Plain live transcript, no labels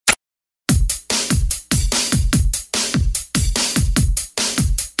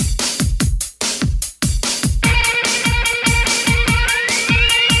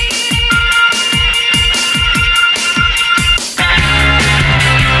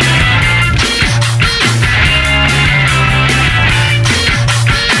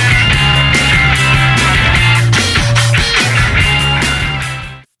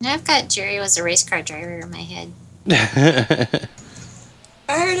thought Jerry was a race car driver in my head.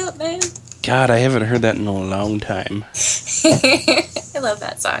 Fired up, man. God, I haven't heard that in a long time. I love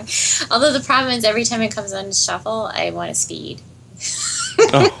that song. Although the problem is every time it comes on to shuffle, I want to speed.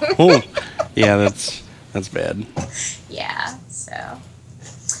 Oh, yeah, that's bad. Yeah, so.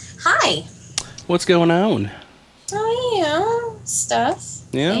 Hi. What's going on? Oh, yeah, stuff.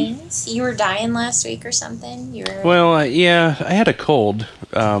 Yeah? Things. You were dying last week or something? You were... Well, yeah, I had a cold.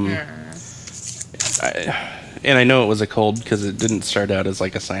 And I know it was a cold because it didn't start out as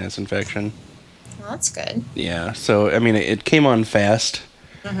like a sinus infection. Well, that's good. Yeah, so, I mean, it came on fast.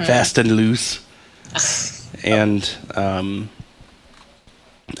 Fast and loose. And, I don't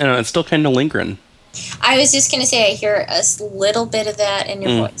know, it's still kind of lingering. I was just going to say, I hear a little bit of that in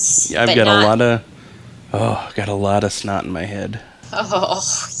your voice. Yeah, I've got a lot of snot in my head. Oh,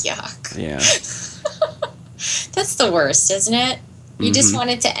 yuck. Yeah. That's the worst, isn't it? You just want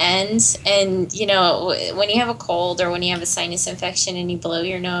it to end, and, you know, when you have a cold or when you have a sinus infection and you blow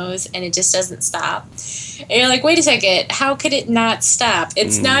your nose and it just doesn't stop, and you're like, wait a second, how could it not stop?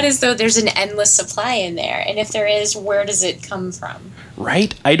 It's not as though there's an endless supply in there, and if there is, where does it come from?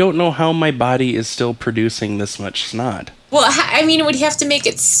 Right? I don't know how my body is still producing this much snot. Well, I mean, would you have to make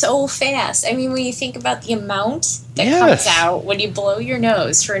it so fast? I mean, when you think about the amount that comes out when you blow your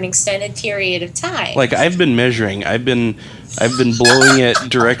nose for an extended period of time. Like, I've been measuring. I've been blowing it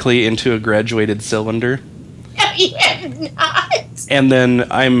directly into a graduated cylinder. No, you have not. And then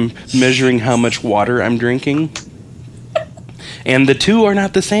I'm measuring how much water I'm drinking. And the two are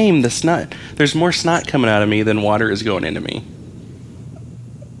not the same. The snot, there's more snot coming out of me than water is going into me.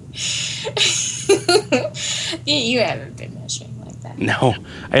 You haven't been measuring like that. No,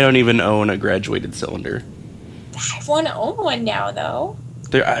 I don't even own a graduated cylinder. I want to own one now, though.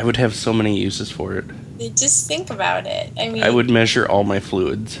 I would have so many uses for it. Just think about it. I mean, I would measure all my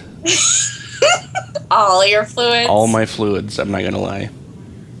fluids. All your fluids? All my fluids, I'm not going to lie.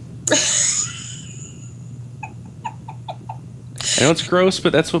 I know it's gross,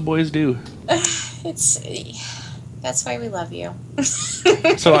 but that's what boys do. That's why we love you.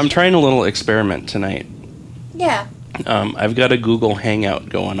 So I'm trying a little experiment tonight. Yeah. I've got a Google Hangout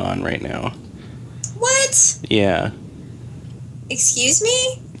going on right now. What? Yeah. Excuse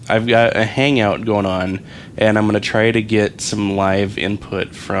me? I've got a Hangout going on, and I'm going to try to get some live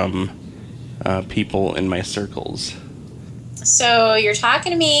input from people in my circles. So you're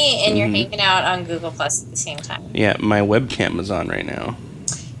talking to me, and you're hanging out on Google Plus at the same time. Yeah, my webcam is on right now.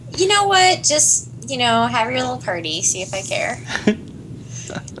 You know what? Just, have your little party. See if I care.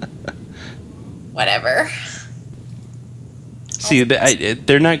 Whatever. See,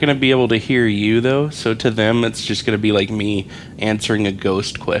 they're not going to be able to hear you, though, so to them it's just going to be like me answering a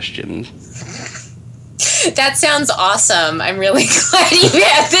ghost question. That sounds awesome. I'm really glad you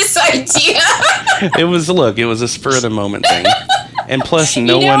had this idea. It was a spur-of-the-moment thing. And plus,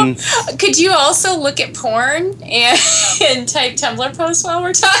 no one... Could you also look at porn and type Tumblr posts while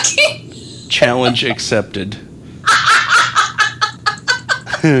we're talking? Challenge accepted.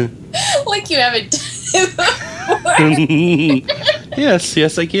 Like you haven't done it before.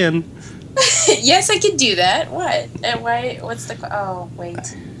 Yes, I can. Yes, I can do that. What? Why? What's the? Oh, wait.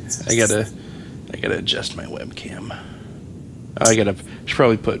 I gotta adjust my webcam. Should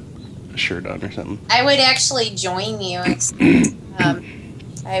probably put a shirt on or something. I would actually join you.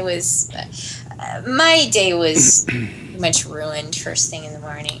 My day was pretty much ruined first thing in the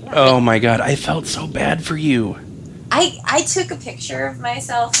morning. Oh my God, I felt so bad for you. I took a picture of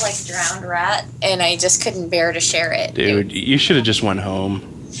myself like a drowned rat, and I just couldn't bear to share it. Dude, you should have just went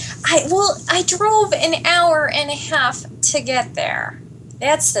home. I drove an hour and a half to get there.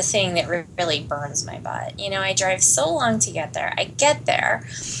 That's the thing that really burns my butt. I drive so long to get there. I get there.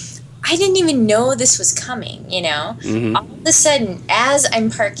 I didn't even know this was coming, Mm-hmm. All of a sudden, as I'm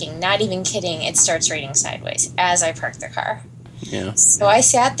parking, not even kidding, it starts raining sideways as I park the car. Yeah. So I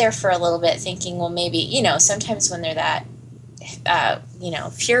sat there for a little bit thinking, well, maybe, sometimes when they're that,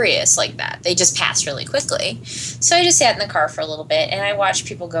 furious like that, they just pass really quickly. So I just sat in the car for a little bit, and I watched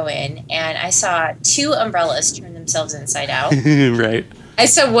people go in, and I saw 2 umbrellas turn themselves inside out. Right. I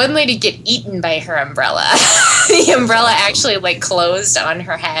saw one lady get eaten by her umbrella. The umbrella actually, closed on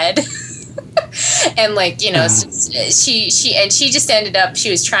her head. And, she just ended up, she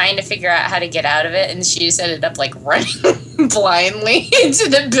was trying to figure out how to get out of it, and she just ended up, running blindly into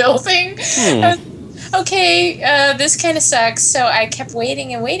the building. Okay, this kind of sucks. So I kept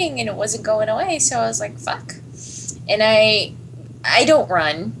waiting and waiting, and it wasn't going away, so I was like, fuck. And I don't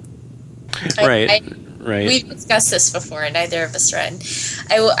run. Right. We've discussed this before, and neither of us run.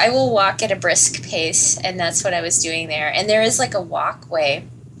 I will walk at a brisk pace, and that's what I was doing there. And there is a walkway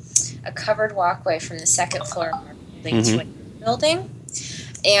a covered walkway from the second floor of our building to Mm-hmm. a building.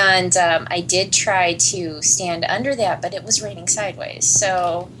 And I did try to stand under that, but it was raining sideways.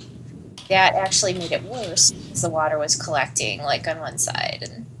 So that actually made it worse because the water was collecting like on one side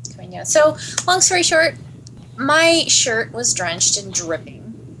and coming down. So long story short, my shirt was drenched and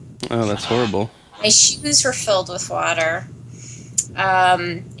dripping. Oh, that's horrible. My shoes were filled with water.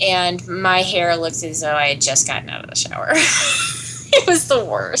 And my hair looked as though I had just gotten out of the shower. It was the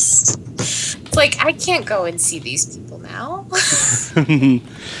worst. It's like, I can't go and see these people now.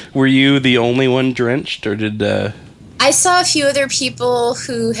 Were you the only one drenched, or did... I saw a few other people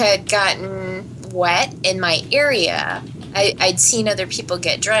who had gotten wet in my area. I'd seen other people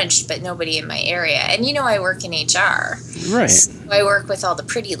get drenched, but nobody in my area. And you know I work in HR. Right. So I work with all the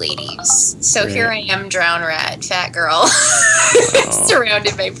pretty ladies. So Right. here I am, drown rat, fat girl,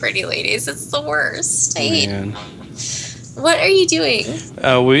 surrounded by pretty ladies. It's the worst. I hate it. Man. What are you doing?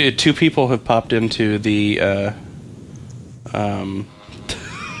 Two people have popped into the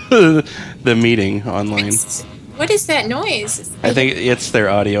the meeting online. What is that noise? I think it's their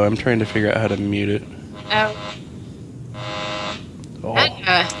audio. I'm trying to figure out how to mute it. Oh.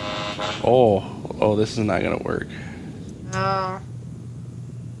 Oh, this is not gonna work. Oh.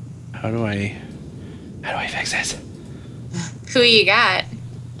 How do I fix this? Who you got?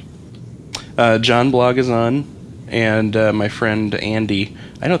 John Blog is on, and my friend Andy.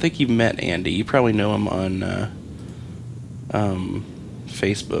 I don't think you've met Andy. You probably know him on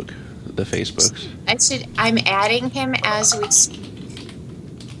Facebook, the Facebooks. I'm adding him as we speak.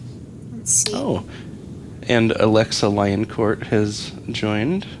 Let's see. Oh, and Alexa Lioncourt has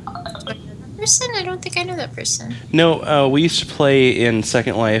joined. Person? I don't think I know that person. No, we used to play in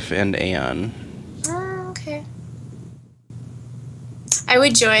Second Life and Aeon. Oh, okay. I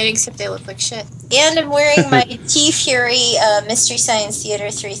would join, except they look like shit. And I'm wearing my T-Fury Mystery Science Theater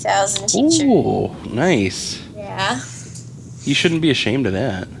 3000 t-shirt. Ooh, nice. Yeah. You shouldn't be ashamed of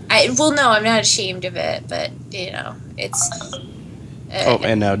that. Well, no, I'm not ashamed of it, but, you know, it's... Oh,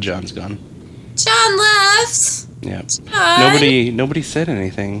 and now John's gone. John left! Yeah. John! Nobody said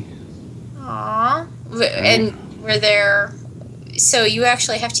anything. Aww. And were there... So you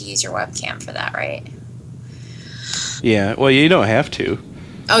actually have to use your webcam for that, right? Yeah, well, you don't have to.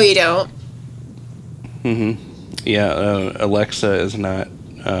 Oh, you don't? Mm-hmm. Yeah, Alexa is not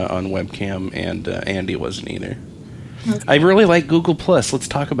on webcam, and Andy wasn't either. Okay. I really like Google Plus. Let's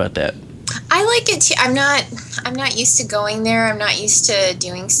talk about that. I like it too. I'm not used to going there. I'm not used to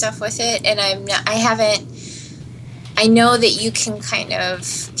doing stuff with it, and I know that you can kind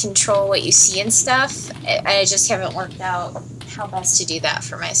of control what you see and stuff. I just haven't worked out how best to do that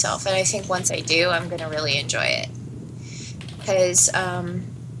for myself, and I think once I do, I'm going to really enjoy it. Because I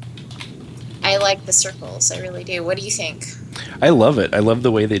like the circles. I really do. What do you think? I love it. I love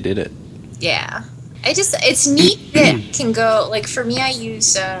the way they did it. Yeah. It's neat that it can go, like for me, I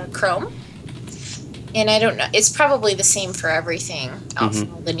use Chrome. And I don't know, it's probably the same for everything, for all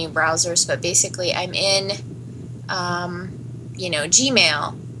the new browsers, but basically I'm in,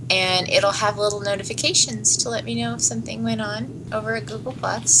 Gmail, and it'll have little notifications to let me know if something went on over at Google+.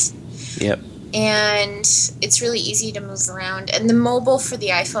 Yep. And it's really easy to move around. And the mobile for the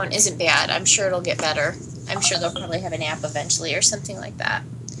iPhone isn't bad. I'm sure it'll get better. I'm sure they'll probably have an app eventually or something like that.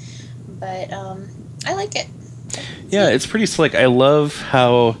 But I like it. Yeah, it's pretty slick. I love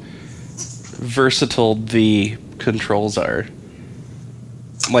how versatile the controls are.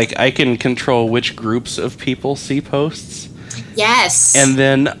 Like, I can control which groups of people see posts. Yes. And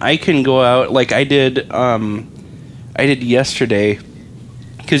then I can go out, like I did yesterday,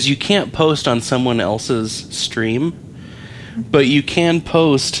 because you can't post on someone else's stream, but you can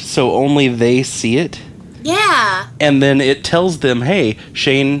post so only they see it. Yeah. And then it tells them, hey,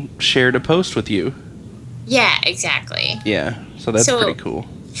 Shane shared a post with you. Yeah, exactly. Yeah, so that's pretty cool.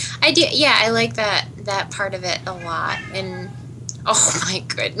 I do. Yeah, I like that part of it a lot. And oh my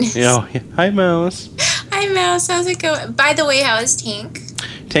goodness. Yeah. Hi, Mouse. Hi, Mouse. How's it going? By the way, how is Tank?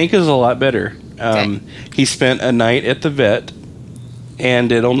 Tank is a lot better. He spent a night at the vet,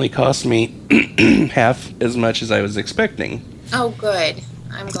 and it only cost me half as much as I was expecting. Oh, good.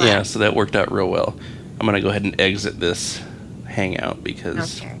 I'm glad. Yeah, so that worked out real well. I'm going to go ahead and exit this hangout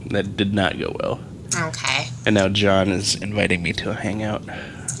because that did not go well. Okay. And now John is inviting me to a hangout.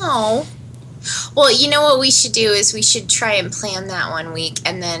 Oh. Well, you know what we should do is we should try and plan that one week,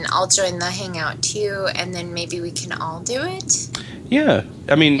 and then I'll join the hangout too, and then maybe we can all do it. Yeah.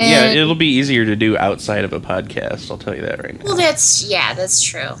 I mean, yeah, it'll be easier to do outside of a podcast, I'll tell you that right now. Well, that's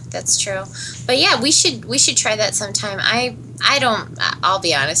true. That's true. But yeah, we should try that sometime. I'll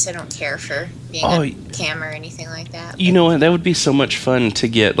be honest, I don't care for being on cam or anything like that. You know what? That would be so much fun to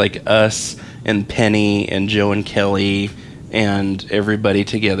get like us and Penny and Joe and Kelly and everybody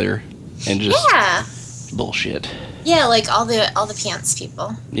together and just bullshit. Yeah, like all the pants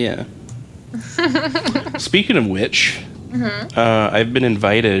people. Yeah. Speaking of which, I've been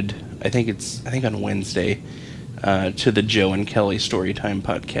invited. I think on Wednesday to the Joe and Kelly Storytime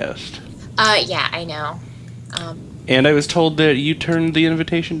podcast. Yeah, I know. And I was told that you turned the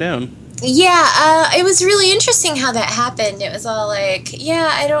invitation down. Yeah, it was really interesting how that happened. It was all like, yeah,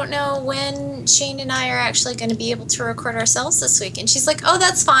 I don't know when Shane and I are actually going to be able to record ourselves this week. And she's like, oh,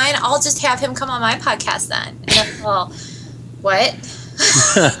 that's fine. I'll just have him come on my podcast then. And I'm well, what?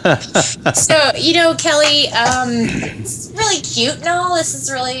 So, Kelly, it's really cute and all. This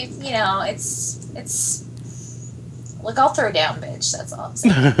is really, it's look, I'll throw down, bitch. That's all I'm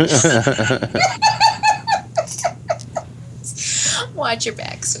saying. Watch your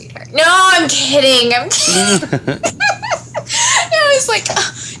back, sweetheart. No, I'm kidding. I was like,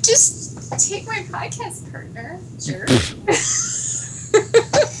 just take my podcast partner. Sure.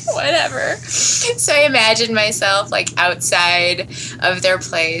 Whatever. So I imagined myself like outside of their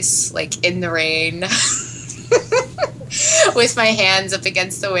place, like in the rain, with my hands up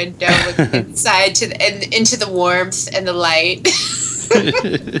against the window, looking inside into the warmth and the light.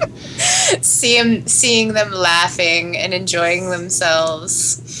 Seeing them laughing and enjoying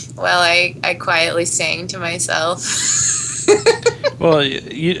themselves while I quietly sang to myself. Well,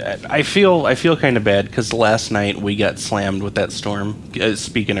 I feel kind of bad because last night we got slammed with that storm.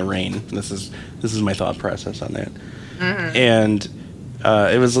 Speaking of rain, this is my thought process on that. Mm-hmm. And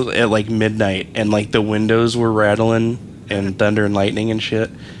it was at like midnight, and like the windows were rattling and thunder and lightning and shit.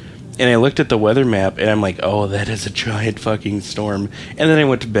 And I looked at the weather map, and I'm like, oh, that is a giant fucking storm. And then I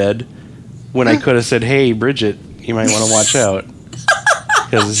went to bed when I could have said, hey, Bridget, you might want to watch out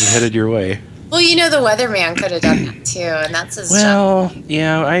because it's headed your way. Well, the weatherman could have done that, too, and that's his job. Well,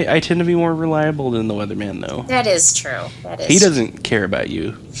 yeah, I tend to be more reliable than the weatherman, though. That is true. He doesn't care about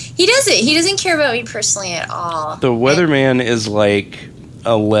you. He doesn't. He doesn't care about me personally at all. The weatherman is like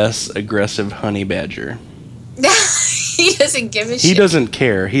a less aggressive honey badger. He doesn't give a shit. He doesn't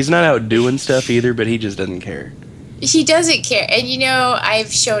care. He's not out doing stuff either, but he just doesn't care. He doesn't care. And,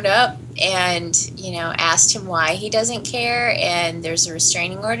 I've showed up and, asked him why he doesn't care, and there's a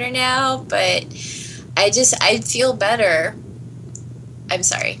restraining order now, but I'd feel better. I'm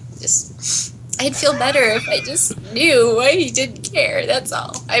sorry. I'd feel better if I just knew why he didn't care. That's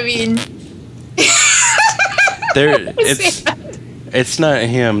all. I mean... It's not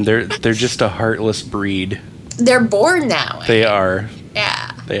him. They're just a heartless breed. They're born that way. They are.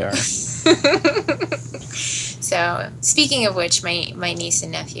 Yeah. They are. So, speaking of which, my niece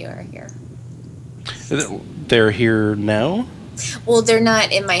and nephew are here. They're here now? Well, they're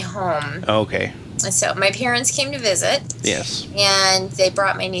not in my home. Oh, okay. So, my parents came to visit. Yes. And they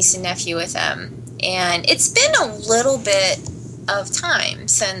brought my niece and nephew with them. And it's been a little bit of time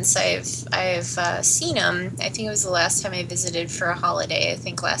since I've seen them. I think it was the last time I visited for a holiday, I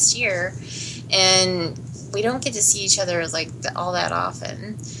think last year. And we don't get to see each other like all that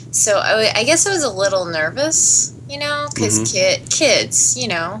often. So I guess I was a little nervous, because kids,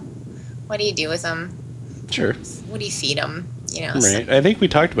 what do you do with them? Sure. What do you feed them? Right. So. I think we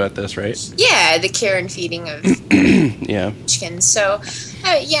talked about this, right? Yeah, the care and feeding of chickens. So,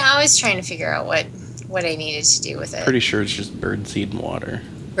 I was trying to figure out what I needed to do with it. Pretty sure it's just bird seed and water.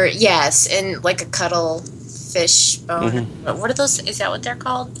 Yes, and like a cuddle fish bone. Mm-hmm. What are those? Is that what they're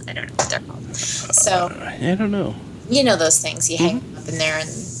called? I don't know what they're called. So I don't know. Those things you hang them up in there, and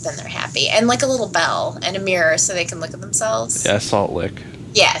then they're happy. And like a little bell and a mirror, so they can look at themselves. Yeah, salt lick.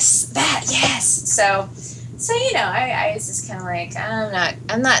 Yes, that. Yes. So I was just kind of like,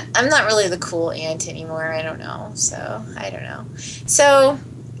 I'm not really the cool aunt anymore. I don't know. So I don't know. So.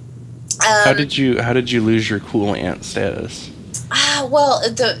 How did you lose your cool aunt status? Well,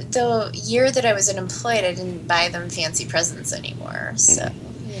 the year that I was unemployed, I didn't buy them fancy presents anymore. So,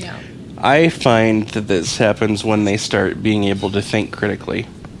 I find that this happens when they start being able to think critically.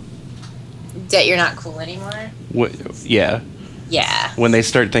 That you're not cool anymore? Yeah. Yeah. When they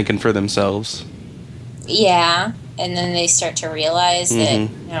start thinking for themselves. Yeah, and then they start to realize that,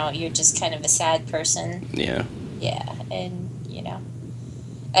 you're just kind of a sad person. Yeah. Yeah, and,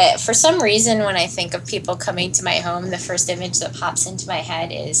 for some reason, when I think of people coming to my home, the first image that pops into my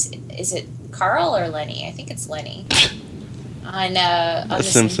head is it Carl or Lenny? I think it's Lenny. on The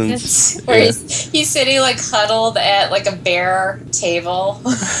Simpsons. Simpsons, where he's sitting like huddled at like a bare table.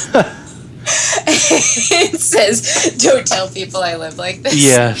 It says, "Don't tell people I live like this."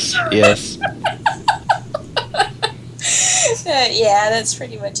 Yes. Yeah, that's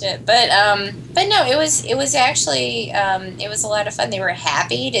pretty much it. But no, it was actually it was a lot of fun. They were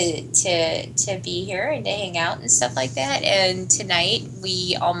happy to be here and to hang out and stuff like that. And tonight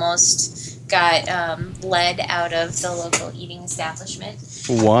we almost got led out of the local eating establishment.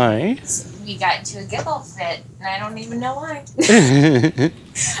 Why? We got into a giggle fit, and I don't even know why.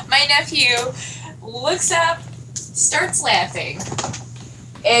 My nephew looks up, starts laughing,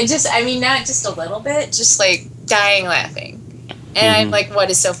 and not just a little bit, just like dying laughing. And I'm like, what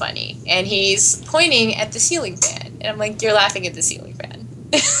is so funny? And he's pointing at the ceiling fan. And I'm like, you're laughing at the ceiling fan.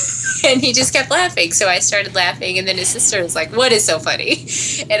 And he just kept laughing. So I started laughing. And then his sister was like, what is so funny?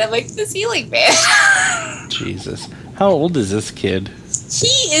 And I'm like, the ceiling fan. Jesus. How old is this kid?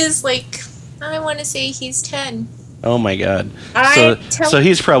 He is like, I want to say he's 10. Oh my God. So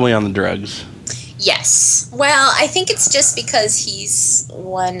he's probably on the drugs. Yes. Well, I think it's just because he's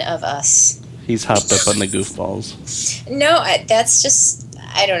one of us. He's hopped up on the goofballs. No, that's just,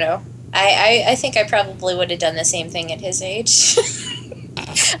 I don't know. I think I probably would have done the same thing at his age.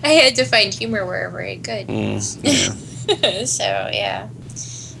 I had to find humor wherever I could. Yeah. So, yeah.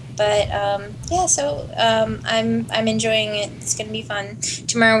 But, I'm enjoying it. It's going to be fun.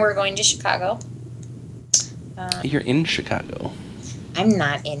 Tomorrow we're going to Chicago. You're in Chicago. I'm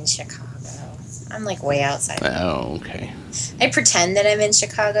not in Chicago. I'm like way outside. Oh, okay. I pretend that I'm in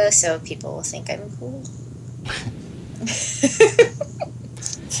Chicago so people will think I'm cool.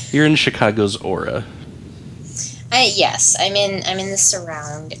 You're in Chicago's aura. Yes, I'm in the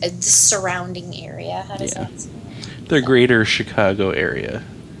surrounding area. How does that sound? The greater Chicago area.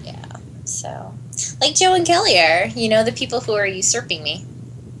 Yeah. So, like Joe and Kelly are, the people who are usurping me.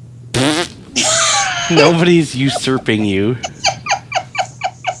 Nobody's usurping you.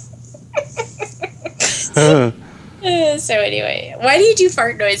 So anyway, why do you do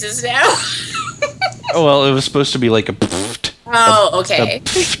fart noises now? Oh, well, it was supposed to be like a pfft. Oh, okay.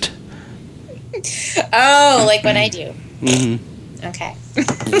 Oh, like when I do. Mm-hmm. Okay.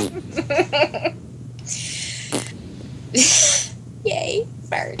 Yay,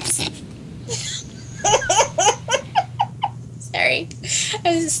 farts. Sorry.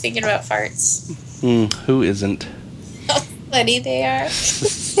 I was just thinking about farts. Who isn't? How funny they are.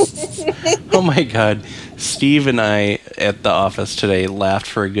 Oh my God. Steve and I at the office today laughed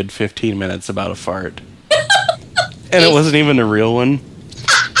for a good 15 minutes about a fart. And it wasn't even a real one.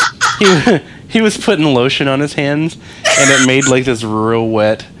 He was putting lotion on his hands, and it made like this real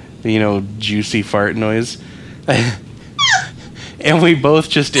wet, juicy fart noise. And we both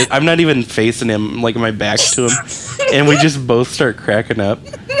just did. I'm not even facing him, like my back's to him. And we just both start cracking up.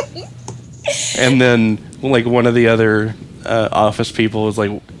 And then, like, one of the other office people was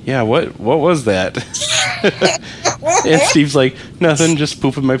like, yeah, what was that? And Steve's like, nothing, just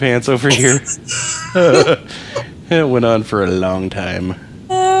pooping my pants over here. It went on for a long time.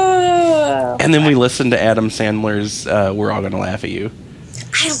 And then we listened to Adam Sandler's We're All Gonna Laugh at You.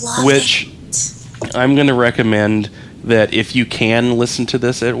 I love which it. I'm going to recommend that if you can listen to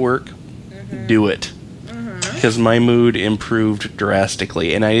this at work, do it. Because my mood improved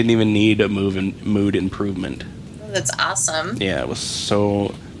drastically, and I didn't even need a mood improvement. That's awesome. Yeah, it was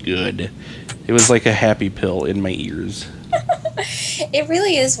so good. It was like a happy pill in my ears. It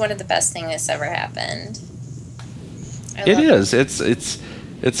really is one of the best things that's ever happened. It is.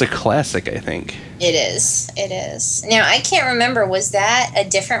 It's a classic, I think. It is. It is. Now, I can't remember, was that a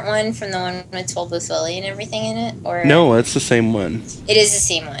different one from the one with Toll Booth Willie and everything in it? Or no, it's the same one. It is the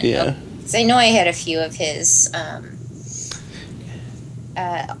same one. Yeah. Okay. 'Cause I know I had a few of his,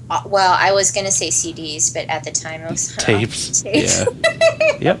 well, I was going to say CDs, but at the time it was tapes. Yeah.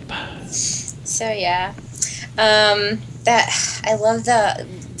 Yep. So, yeah. I love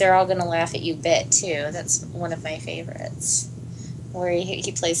They're All Gonna Laugh at You bit, too. That's one of my favorites. Where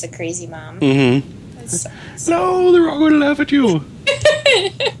he plays the crazy mom. Mm-hmm. So no, they're all going to laugh at you.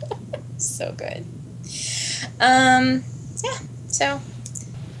 So good. Yeah. So,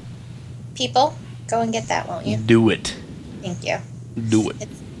 people, go and get that, won't you? Do it. Thank you. Do it.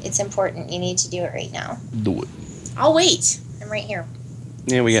 It's important. You need to do it right now. Do it. I'll wait. I'm right here.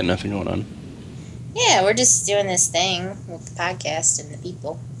 Yeah, we got nothing going on. Yeah, we're just doing this thing with the podcast and the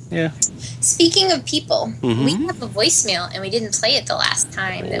people. Yeah. Speaking of people, we have a voicemail, and we didn't play it the last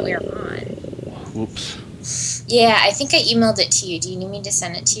time that we were on. Whoops. Yeah, I think I emailed it to you. Do you need me to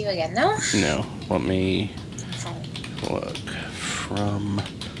send it to you again, though? No. Let me look. From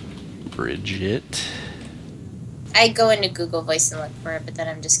Bridget. I go into Google Voice and look for it, but then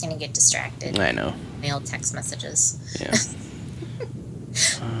I'm just going to get distracted. I know. Mail text messages. Yeah.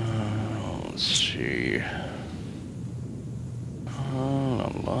 Let's see. La,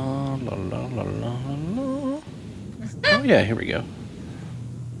 la, la, la, la, la, la. Oh, yeah, here we go.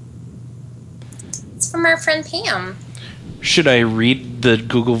 It's from our friend Pam. Should I read the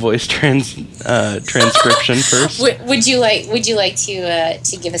Google Voice transcription first? Would you like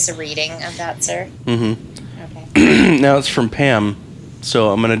to give us a reading of that, sir? Mm-hmm. Okay. Now it's from Pam, so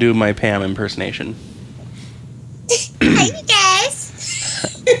I'm gonna do my Pam impersonation. Hi, you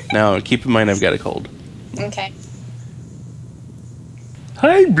guys. Now, keep in mind I've got a cold. Okay.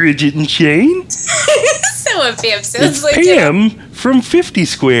 Hi, Bridget and Shane. So what Pam sounds It's like. Pam from 50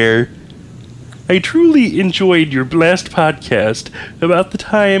 Square. I truly enjoyed your last podcast about the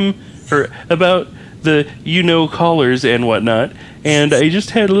time, or about the, callers and whatnot, and I just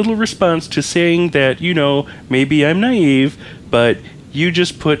had a little response to saying that, maybe I'm naive, but you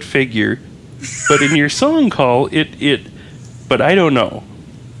just put figure. But in your song call, but I don't know.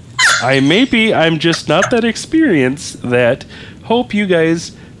 I'm just not that experienced that. Hope you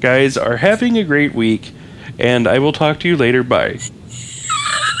guys are having a great week, and I will talk to you later. Bye.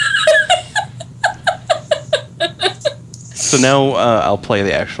 So now I'll play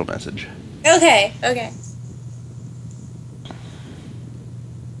the actual message. Okay.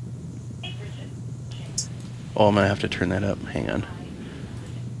 Oh, I'm going to have to turn that up. Hang on.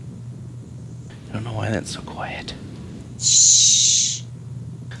 I don't know why that's so quiet. Shh.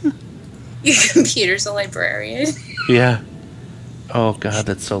 Your computer's a librarian. Yeah. Oh, God,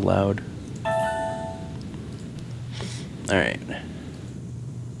 that's so loud. All right.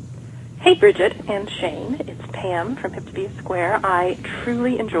 Hey, Bridget and Shane. It's Pam from 50 Square. I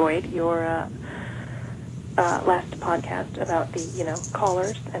truly enjoyed your last podcast about the,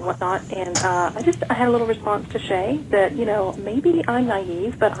 callers and whatnot. And I had a little response to Shay that, maybe I'm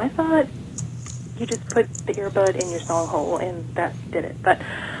naive, but I thought you just put the earbud in your song hole and that did it. But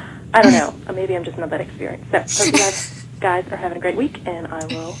I don't know. Maybe I'm just not that experienced. So hope you guys are having a great week, and I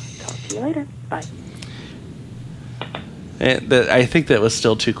will talk to you later. Bye. I think that was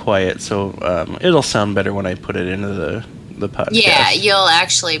still too quiet, so it'll sound better when I put it into the podcast. Yeah, you'll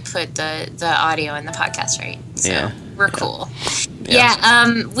actually put the audio in the podcast, right? So yeah. We're cool.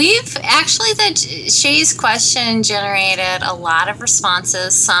 Yeah, we've actually, Shay's question generated a lot of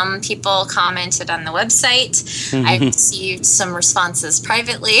responses. Some people commented on the website. I received some responses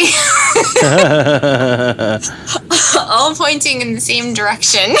privately. All pointing in the same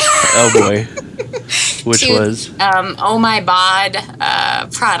direction. Oh boy. Which was? Oh My Bod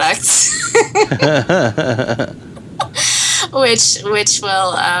products. which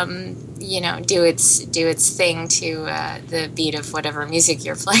will do its thing to the beat of whatever music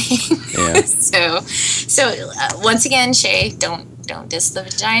you're playing. Yeah. So once again, Shay, don't diss the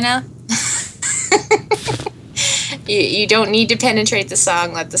vagina. You don't need to penetrate the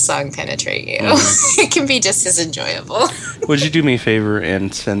song. Let the song penetrate you. It can be just as enjoyable. Would you do me a favor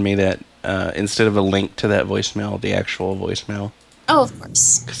and send me that instead of a link to that voicemail, the actual voicemail? Oh, of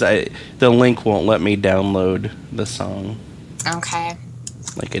course. Because the link won't let me download the song. Okay.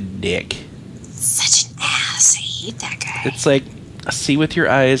 Like a dick. Such an ass. I hate that guy. It's like, see with your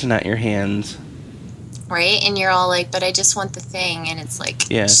eyes, not your hands. Right? And you're all like, but I just want the thing. And it's like...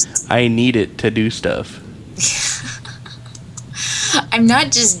 Yeah, I need it to do stuff. I'm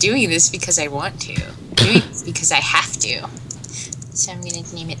not just doing this because I want to. I'm doing this because I have to. So I'm going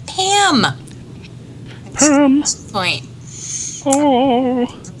to name it Pam. Pam. Point. Oh.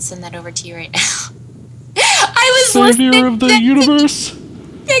 I'll send that over to you right now. I was Savior of the universe.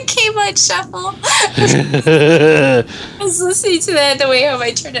 It came on shuffle. I was listening to that the way home.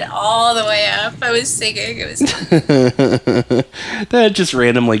 I turned it all the way up. I was singing. It was. That just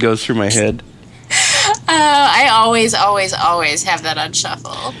randomly goes through my head. I always have that on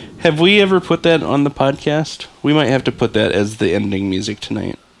shuffle. Have we ever put that on the podcast? We might have to put that as the ending music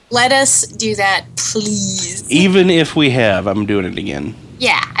tonight. Let us do that, please. Even if we have, I'm doing it again.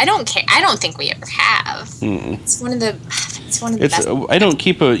 Yeah, I don't care. I don't think we ever have. Mm-mm. It's one of the best. I don't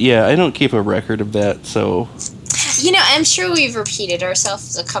keep a record of that, so. I'm sure we've repeated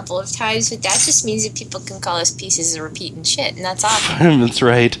ourselves a couple of times, but that just means that people can call us pieces of repeating shit, and that's awesome. That's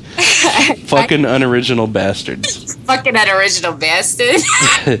right. Fucking unoriginal bastards. Fucking unoriginal bastard.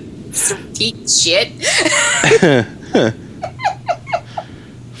 Repeat shit.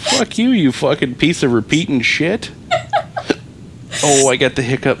 Fuck you, you fucking piece of repeating shit. Oh, I got the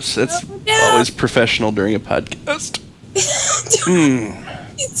hiccups. That's always professional during a podcast. It's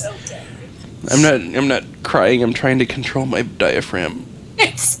okay. I'm not crying. I'm trying to control my diaphragm.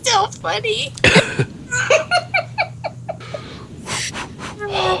 It's still funny.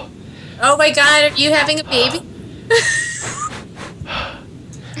 Oh my god, are you having a baby?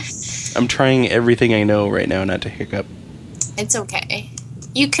 I'm trying everything I know right now not to hiccup. It's okay.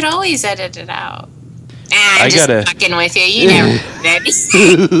 You could always edit it out. I'm just fucking with you. You never did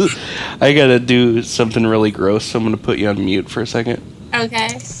it. I gotta do something really gross, so I'm gonna put you on mute for a second.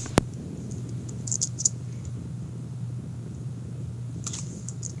 Okay.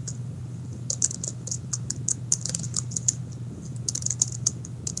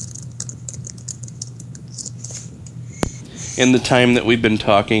 In the time that we've been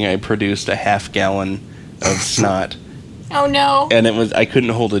talking, I produced a half gallon of snot. Oh no. And I couldn't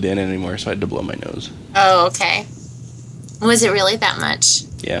hold it in anymore, so I had to blow my nose. Oh, okay. Was it really that much?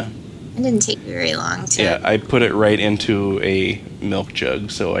 Yeah. It didn't take very long to... Yeah, I put it right into a milk jug,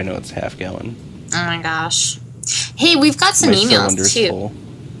 so I know it's half gallon. Oh my gosh. Hey, we've got some emails too. Full.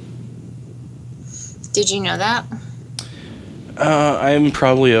 Did you know that? I'm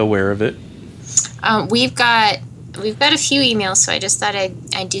probably aware of it. We've got a few emails, so I just thought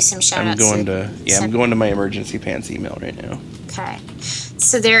I'd do some shout-outs. I'm going to my emergency pants email right now. Okay.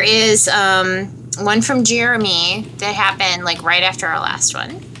 So there is one from Jeremy that happened like right after our last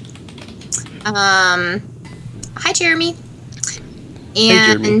one. Hi Jeremy. And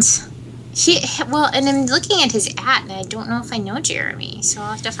hey, Jeremy. and I'm looking at his and I don't know if I know Jeremy, so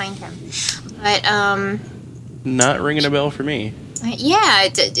I'll have to find him. But not ringing a bell for me. Yeah,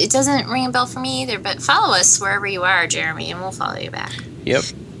 it doesn't ring a bell for me either, but follow us wherever you are, Jeremy, and we'll follow you back. Yep.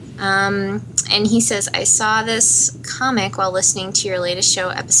 And he says, I saw this comic while listening to your latest show,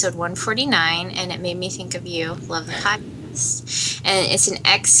 episode 149, and it made me think of you. Love the podcast. And it's an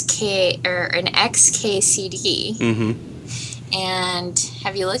XK CD. Mm-hmm. And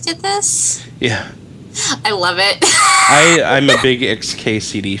have you looked at this? Yeah. I love it. I'm a big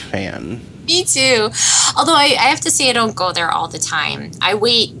XKCD fan. Me too. Although I have to say I don't go there all the time. I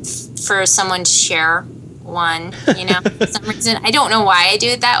wait for someone to share one, for some reason. I don't know why I do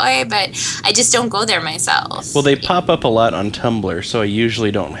it that way, but I just don't go there myself. Well, they pop up a lot on Tumblr, so I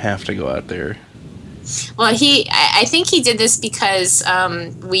usually don't have to go out there. Well, I think he did this because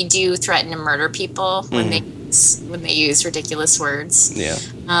we do threaten to murder people when they use ridiculous words. Yeah.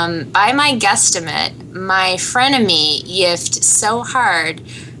 By my guesstimate, my frenemy yiffed so hard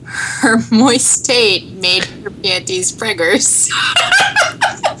her moist state made her panties priggers.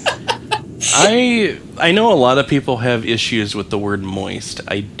 I know a lot of people have issues with the word moist.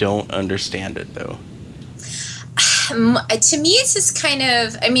 I don't understand it though. To me, it's just kind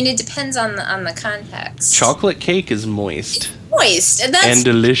of. I mean, it depends on the context. Chocolate cake is moist. Moist, and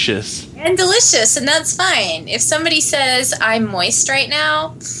delicious. And delicious, and that's fine. If somebody says I'm moist right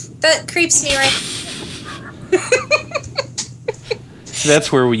now, that creeps me right. So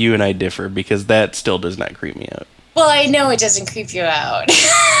that's where you and I differ, because that still does not creep me out. Well, I know it doesn't creep you out.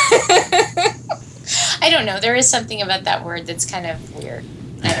 I don't know. There is something about that word that's kind of weird.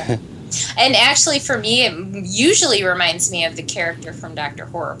 I don't know. And actually, for me, it usually reminds me of the character from Dr.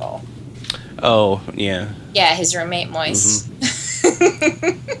 Horrible. Oh, yeah. Yeah, his roommate, Moist.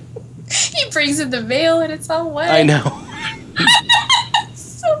 Mm-hmm. He brings in the veil and it's all wet. I know.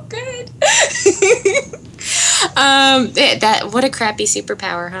 So good. What a crappy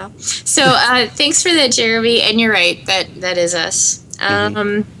superpower, huh? So thanks for that, Jeremy. And you're right, that is us.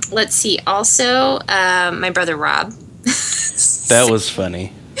 Let's see. Also, my brother Rob. That was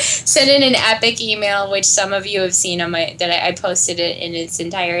funny. Sent in an epic email, which some of you have seen on I posted it in its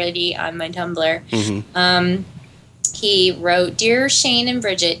entirety on my Tumblr. Mm-hmm. He wrote, Dear Shane and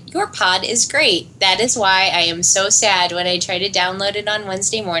Bridget, your pod is great. That is why I am so sad when I try to download it on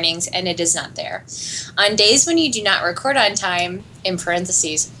Wednesday mornings and it is not there. On days when you do not record on time, in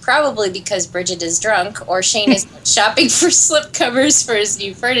parentheses, probably because Bridget is drunk or Shane is shopping for slip covers for his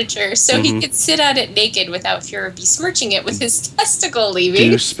new furniture so he can sit on it naked without fear of besmirching it with his testicle leaving.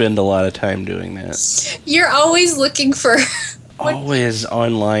 Do spend a lot of time doing that. You're always looking for... Always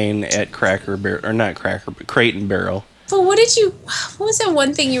online at Crate and Barrel. But what was that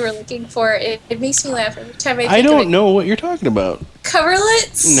one thing you were looking for? It makes me laugh every time I think I don't of it. know what you're talking about.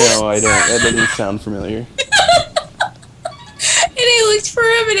 Coverlets? No, I don't. That doesn't sound familiar. And I looked for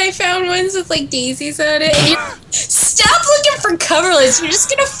them and I found ones with like daisies on it. And stop looking for coverlets. You're just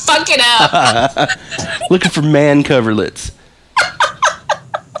going to fuck it up. Looking for man coverlets.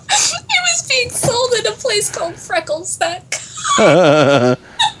 It was being sold in a place called Freckles.com.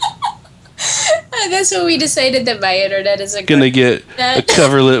 That's what we decided that my internet is gonna get a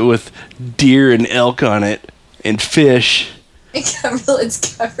coverlet with deer and elk on it and fish. A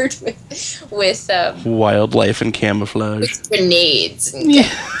coverlet's covered with wildlife and camouflage. With grenades and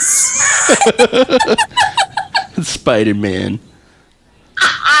Spider-Man.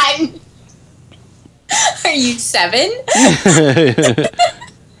 Are you 7?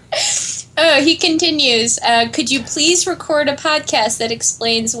 Oh, he continues. Could you please record a podcast that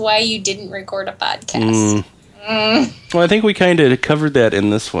explains why you didn't record a podcast? Well, I think we kind of covered that in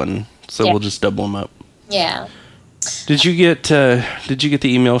this one, so Yeah. we'll just double them up. Yeah. Did you get the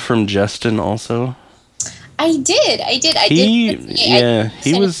email from Justin also? I did. He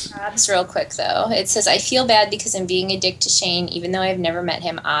Finish was. Rob's real quick though. It says, "I feel bad because I'm being a dick to Shane, even though I've never met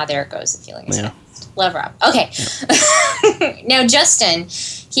him." There it goes. The feeling is Yeah. bad. Love Rob. Okay. Now Justin,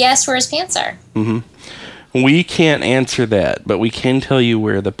 he asked where his pants are. We can't answer that, but we can tell you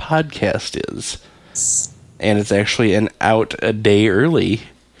where the podcast is, and it's actually out a day early,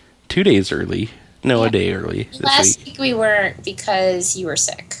 2 days early. No, a day early this Last week. week we weren't because you were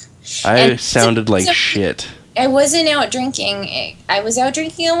sick. I sounded like shit. I wasn't out drinking. I was out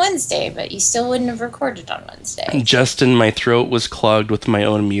drinking on Wednesday, but you still wouldn't have recorded on Wednesday. Justin, my throat was clogged with my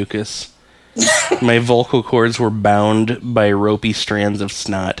own mucus. My vocal cords were bound by ropey strands of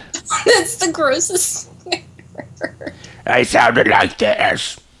snot. That's the grossest thing ever. I sounded like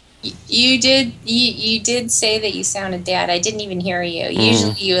this. You did say that you sounded bad. I didn't even hear you.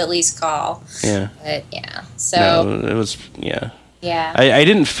 Usually you at least call. Yeah. But yeah. So No, it was, yeah. yeah. I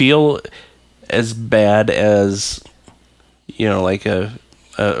didn't feel as bad as, like a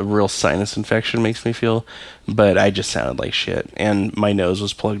real sinus infection makes me feel, but I just sounded like shit, and my nose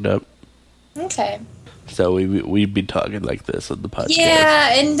was plugged up. Okay. So we'd be talking like this on the podcast.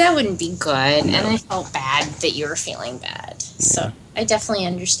 Yeah, and that wouldn't be good. And I felt bad that you were feeling bad. So I definitely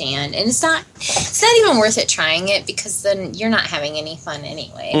understand. And it's not even worth it trying it because then you're not having any fun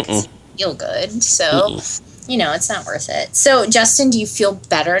anyway. 'Cause you feel good. So, it's not worth it. So, Justin, do you feel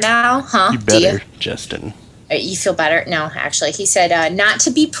better now? Huh? You better, Justin. You feel better? No, actually. He said not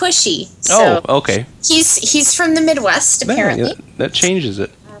to be pushy. So okay. He's from the Midwest, apparently. Yeah, that changes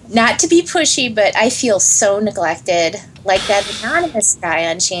it. Not to be pushy, but I feel so neglected. Like that anonymous guy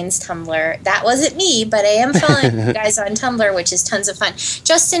on Shane's Tumblr. That wasn't me, but I am following you guys on Tumblr, which is tons of fun.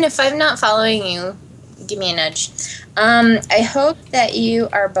 Justin, if I'm not following you, give me a nudge. I hope that you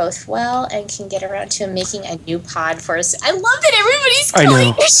are both well and can get around to making a new pod for us. I love that everybody's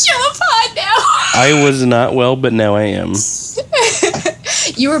calling your show a pod now. I was not well, but now I am.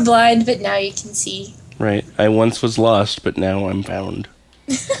 You were blind, but now you can see. Right. I once was lost, but now I'm found.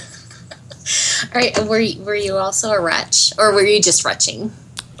 All right, were you also a wretch, or were you just retching?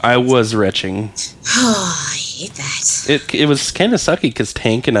 I was retching. Oh, I hate that. It was kind of sucky because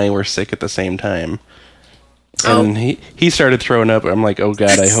Tank and I were sick at the same time. And he started throwing up. I'm like, oh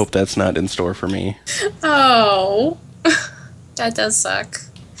god, I hope that's not in store for me. Oh, that does suck.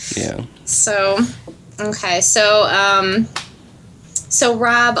 Yeah. So, okay, so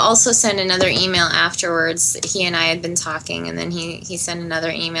Rob also sent another email afterwards. He and I had been talking, and then he sent another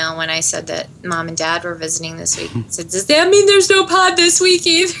email when I said that Mom and Dad were visiting this week. He said, "Does that mean there's no pod this week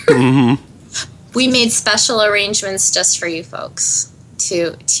either?" Mm-hmm. We made special arrangements just for you folks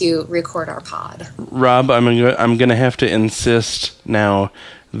to record our pod. Rob, I'm gonna have to insist now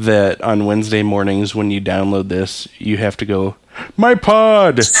that on Wednesday mornings when you download this, you have to go, "My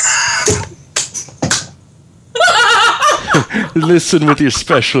pod." Listen with your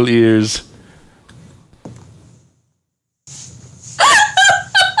special ears.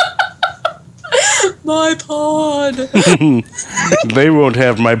 My pod. They won't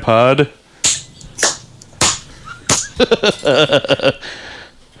have my pod.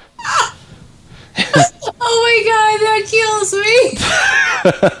 Oh my god, that kills me.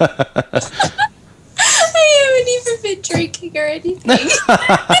 I haven't even been drinking or anything.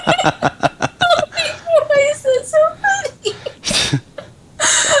 Why is that so funny?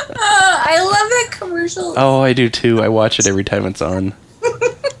 I love that commercial. Oh, I do too. I watch it every time it's on.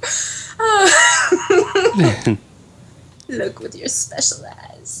 Look with your special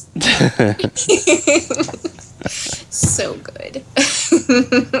eyes. So good.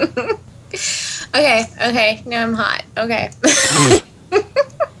 Okay. Now I'm hot. Okay.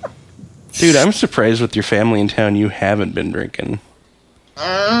 Dude, I'm surprised with your family in town you haven't been drinking.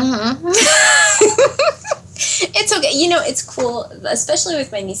 It's okay. It's cool, especially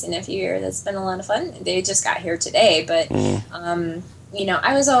with my niece and nephew here. That's been a lot of fun. They just got here today, but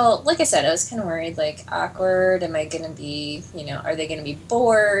I was all, like I said, I was kind of worried, like, awkward. Am I going to be, are they going to be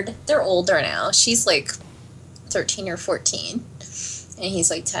bored? They're older now. She's like 13 or 14, and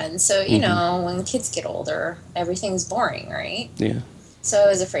he's like 10. So, when kids get older, everything's boring, right? Yeah. So I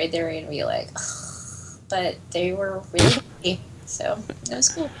was afraid they were going to be like, ugh, but they were really happy. So that was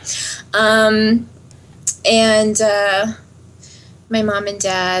cool. And my mom and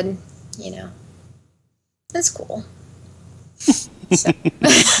dad, that's cool. So,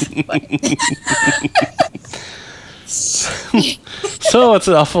 So it's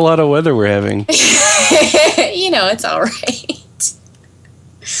an awful lot of weather we're having. It's all right.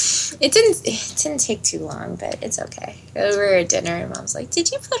 It didn't take too long, but it's okay. We were at dinner, and Mom's like,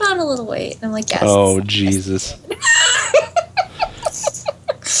 "Did you put on a little weight?" And I'm like, "Yes." Oh, Jesus.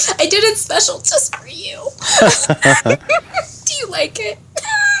 I did it special just for you. Do you like it?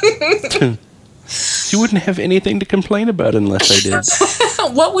 You wouldn't have anything to complain about unless I did.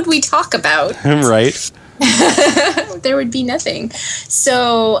 What would we talk about? Right. There would be nothing.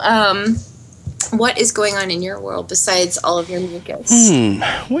 So, what is going on in your world besides all of your mucus?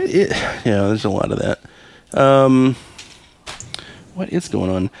 There's a lot of that. What is going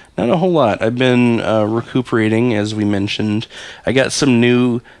on? Not a whole lot. I've been recuperating, as we mentioned. I got some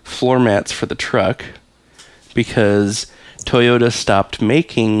new floor mats for the truck because Toyota stopped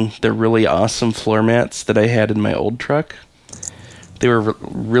making the really awesome floor mats that I had in my old truck. They were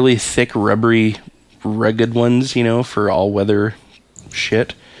really thick, rubbery, rugged ones, for all-weather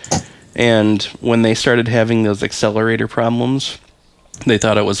shit. And when they started having those accelerator problems, they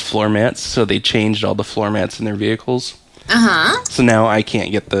thought it was floor mats, so they changed all the floor mats in their vehicles. Uh-huh. So now I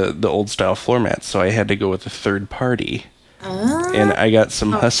can't get the old-style floor mats, so I had to go with a third party. And I got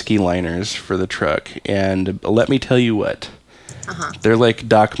some Husky liners for the truck, and let me tell you what. Uh-huh. They're like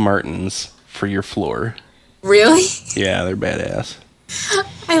Doc Martens for your floor. Really? Yeah, they're badass.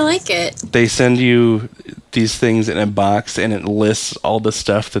 I like it. They send you these things in a box, and it lists all the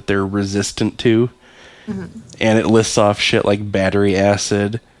stuff that they're resistant to. Mm-hmm. And it lists off shit like battery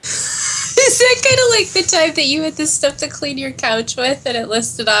acid. Is that kind of like the time that you had this stuff to clean your couch with, and it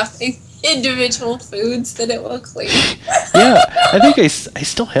listed off the individual foods that it will clean? Yeah, I think I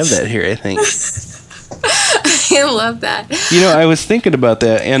still have that here, I think. I love that. I was thinking about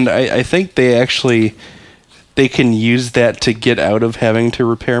that, and I think they can use that to get out of having to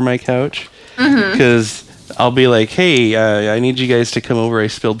repair my couch. Because I'll be like, hey, I need you guys to come over. I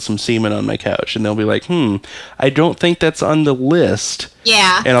spilled some semen on my couch. And they'll be like, I don't think that's on the list.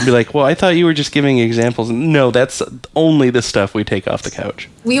 Yeah. And I'll be like, well, I thought you were just giving examples. No, that's only the stuff we take off the couch.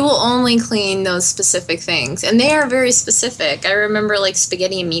 We will only clean those specific things. And they are very specific. I remember,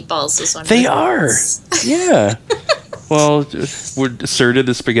 spaghetti and meatballs was one of They the are. things. Yeah. Well, sir, did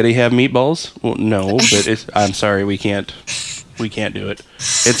the spaghetti have meatballs? Well, no, but I'm sorry, we can't do it.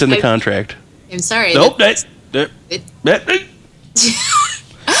 It's in the contract. I'm sorry. Nope. I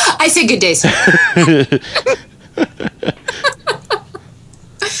said good day, sir.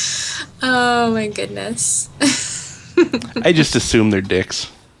 Oh, my goodness. I just assume they're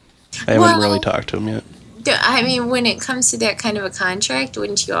dicks. I haven't really talked to them yet. I mean, when it comes to that kind of a contract,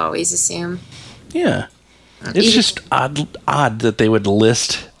 wouldn't you always assume? Yeah. It's just odd that they would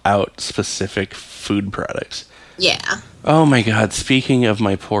list out specific food products. Yeah. Oh my God, speaking of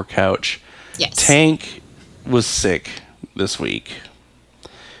my poor couch. Yes. Tank was sick this week.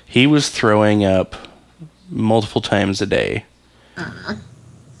 He was throwing up multiple times a day.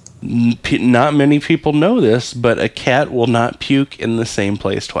 Not many people know this, but a cat will not puke in the same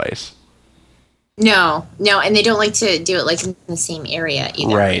place twice. No, and they don't like to do it in the same area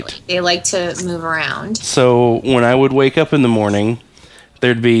either. Right. Really. They like to move around. So when I would wake up in the morning,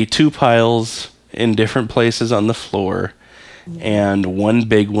 there'd be 2 piles in different places on the floor, and one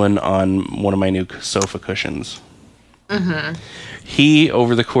big one on one of my new sofa cushions. Mm-hmm. He,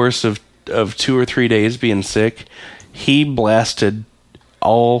 over the course of 2 or 3 days being sick, he blasted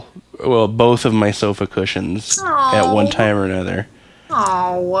both of my sofa cushions at one time or another.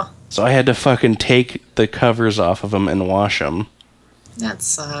 Oh. So I had to fucking take the covers off of them and wash them. That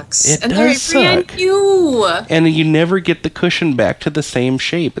sucks. It and does they're brand new. And you never get the cushion back to the same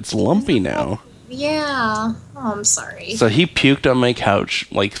shape. It's lumpy now. Yeah. Oh, I'm sorry. So he puked on my couch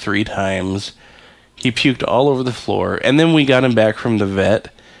 3 times. He puked all over the floor. And then we got him back from the vet.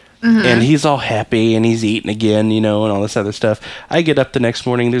 Mm-hmm. And he's all happy and he's eating again, and all this other stuff. I get up the next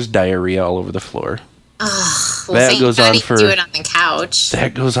morning, there's diarrhea all over the floor. Ugh. Well, that goes on for do it on the couch.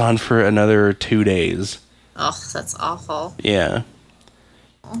 That goes on for another 2 days. Oh, that's awful. Yeah.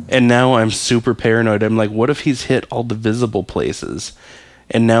 And now I'm super paranoid. I'm like, what if he's hit all the visible places?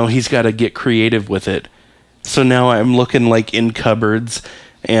 And now he's got to get creative with it. So now I'm looking in cupboards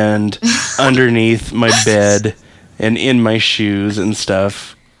and underneath my bed and in my shoes and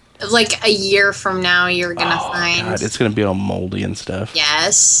stuff. A year from now, you're going to find... God, it's going to be all moldy and stuff.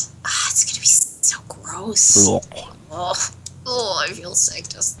 Yes. It's going to be so gross. Oh, I feel sick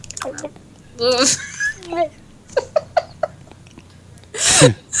just...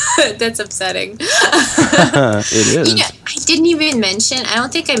 That's upsetting. It is. didn't even mention, I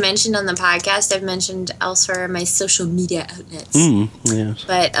don't think I mentioned on the podcast, I've mentioned elsewhere in my social media outlets. Yes.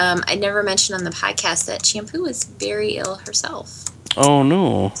 But I never mentioned on the podcast that Shampoo was very ill herself. Oh,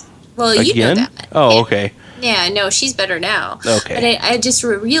 no. Well, you know Again? that. Oh, Yeah. okay. Yeah, no, she's better now. Okay. But I just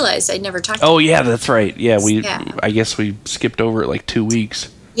realized I never talked Oh, yeah, that's right. Yeah, Yeah. I guess we skipped over it like 2 weeks.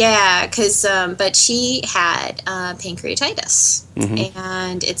 Yeah, because but she had pancreatitis, Mhm.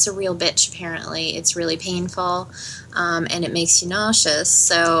 and it's a real bitch. Apparently, it's really painful, and it makes you nauseous.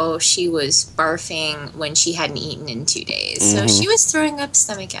 So she was barfing when she hadn't eaten in 2 days. So she was throwing up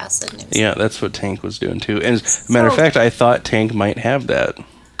stomach acid. And it was Yeah, that's what Tank was doing too. And as a matter of fact, I thought Tank might have that.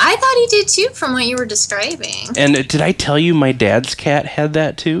 I thought he did too, from what you were describing. And did I tell you my dad's cat had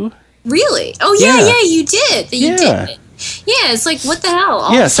that too? Really? Oh yeah, Yeah. yeah, you did. You Yeah. did. Yeah, it's like, what the hell?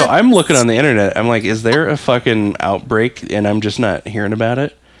 All Yeah, of a so sudden- I'm looking on the internet. I'm like, is there a fucking outbreak and I'm just not hearing about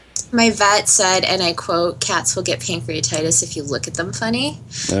it? My vet said, and I quote, "Cats will get pancreatitis if you look at them funny."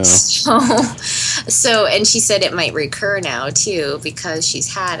 No. So, and she said it might recur now too because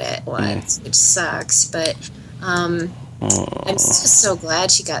she's had it once, which sucks. But I'm just so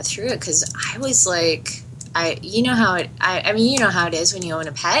glad she got through it, because I was like, you know how I mean, you know how it is when you own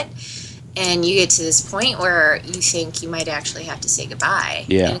a pet, and you get to this point where you think you might actually have to say goodbye.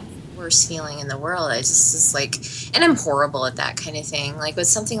 Yeah. And it's the worst feeling in the world. I just is like, and I'm horrible at that kind of thing. Like when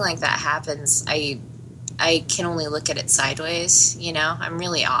something like that happens, I can only look at it sideways. You know, I'm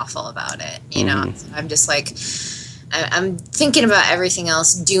really awful about it. You know, I'm just like, I'm thinking about everything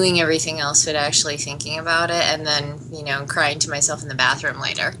else, doing everything else, but actually thinking about it, and then, you know, crying to myself in the bathroom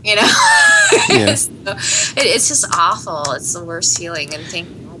later, you know? Yeah. So it's just awful. It's the worst feeling, and thank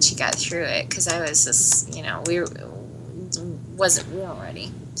God she got through it, because I was just, you know, we weren't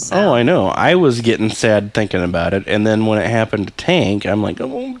ready. So. Oh, I know. I was getting sad thinking about it, and then when it happened to Tank, I'm like,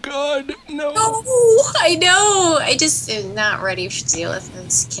 oh god, no. Oh, I know. I just am not ready to deal with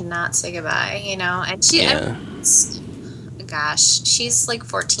this. Cannot say goodbye, you know? And she, Yeah. gosh, she's like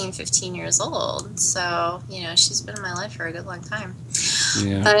 14, 15 years old. So, you know, she's been in my life for a good long time.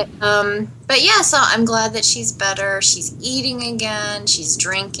 Yeah. But yeah, so I'm glad that she's better. She's eating again. She's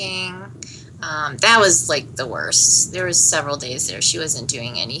drinking. That was like the worst. There was several days there she wasn't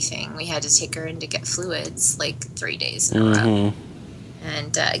doing anything. We had to take her in to get fluids like 3 days in a row.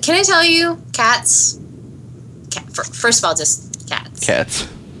 And can I tell you, cats? First of all, just cats.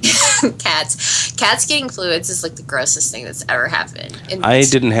 Cats getting fluids is like the grossest thing that's ever happened. I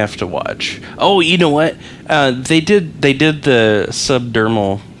didn't have to watch. Oh, you know what? They did the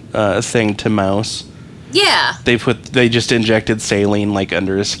subdermal thing to Mouse. Yeah. They just injected saline like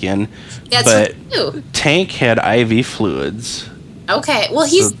under his skin. That's but what they do. Tank had IV fluids. Okay. Well,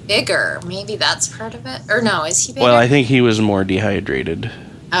 he's bigger. Maybe that's part of it. Or no, is he bigger? Well, I think he was more dehydrated.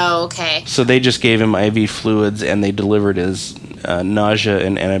 Oh, okay. So they just gave him IV fluids, and they delivered his nausea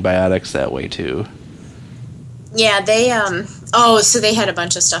and antibiotics that way too. Yeah, they so they had a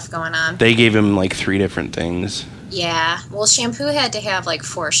bunch of stuff going on. They gave him like 3 different things. Yeah. Well, Shampoo had to have like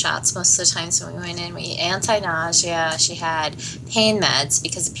 4 shots most of the times when we went in. We anti-nausea. She had pain meds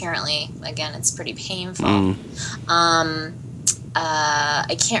because apparently, again, it's pretty painful.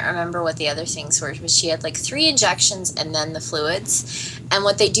 I can't remember what the other things were, but she had like 3 injections and then the fluids. And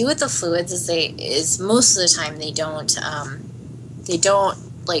what they do with the fluids is most of the time they don't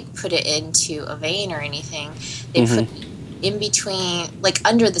like put it into a vein or anything. They put it in between, like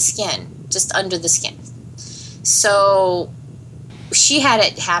under the skin, just under the skin. So she had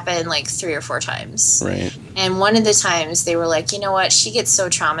it happen like 3 or 4 times. Right. And one of the times they were like, you know what? She gets so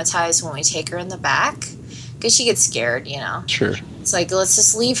traumatized when we take her in the back because she gets scared, you know. Sure. It's like, let's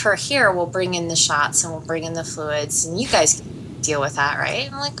just leave her here. We'll bring in the shots and we'll bring in the fluids and you guys can deal with that, right?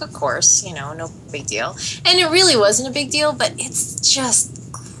 And I'm like, of course, you know, no big deal. And it really wasn't a big deal, but it's just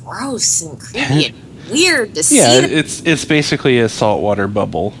gross and creepy and weird to see. Yeah, it's basically a saltwater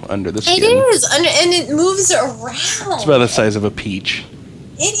bubble under the skin. It is, and it moves around. It's about the size of a peach.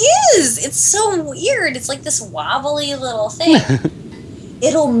 It is. It's so weird. It's like this wobbly little thing.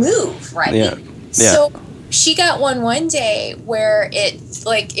 It'll move, right? Yeah. So she got one day where it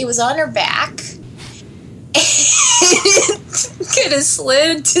was on her back. It kind of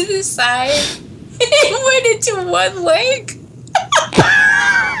slid to the side. It went into one leg.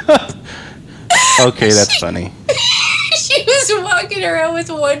 Okay, that's funny. She was walking around with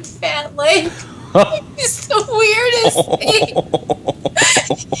one fat leg. It's the weirdest thing.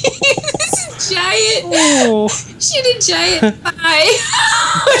 This giant. She had a giant thigh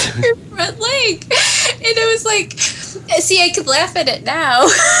on her front leg. And it was like, see, I could laugh at it now.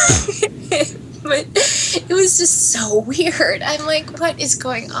 But it was just so weird. I'm like, what is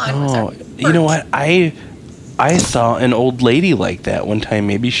going on with Oh, her? you know what? I I saw an old lady like that one time.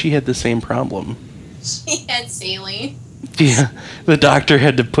 Maybe she had the same problem. She had saline. Yeah, the doctor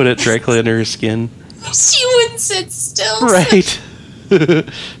had to put it directly under her skin. She wouldn't sit still. Right. They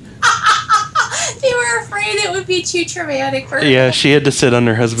were afraid it would be too traumatic for her. Yeah, she had to sit on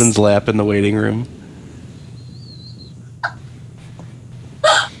her husband's lap in the waiting room.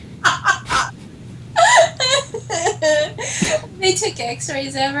 They took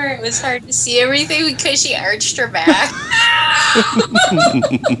x-rays of her. It was hard to see everything because she arched her back.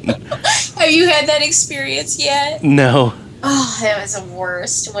 Have you had that experience yet? No. Oh, that was the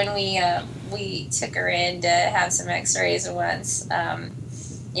worst. When we took her in to have some x-rays once,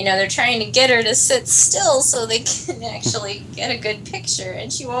 they're trying to get her to sit still so they can actually get a good picture,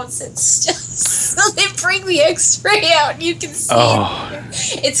 and she won't sit still. So they bring the x-ray out, and you can see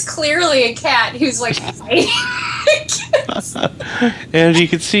it's clearly a cat who's like fighting. And you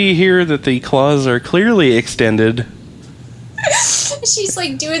can see here that the claws are clearly extended. She's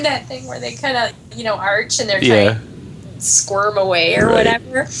like doing that thing where they kind of, arch and they're trying to squirm away or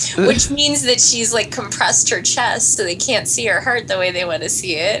whatever, which means that she's like compressed her chest so they can't see her heart the way they want to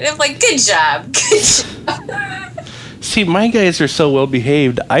see it. And I'm like, good job. See, my guys are so well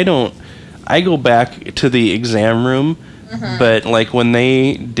behaved. I go back to the exam room, but like when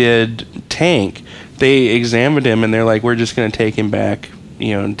they did Tank, they examined him and they're like, we're just going to take him back,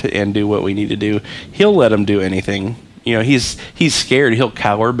 and do what we need to do. He'll let him do anything. He's scared. He'll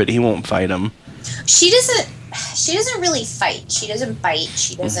cower, but he won't fight him. She doesn't really fight. She doesn't bite.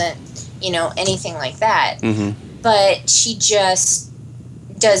 She doesn't, anything like that. But she just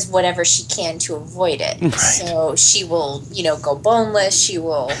does whatever she can to avoid it. Right. So she will, go boneless. She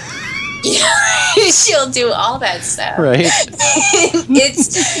will, she'll do all that stuff. Right.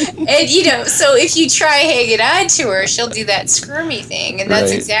 So if you try hanging on to her, she'll do that squirmy thing. And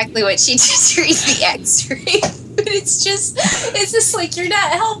that's exactly what she did during the x-ray. But it's just like, you're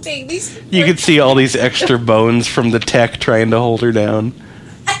not helping. You could see all these extra bones from the tech trying to hold her down.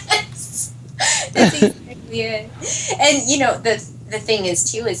 That's exactly it. And, the thing is,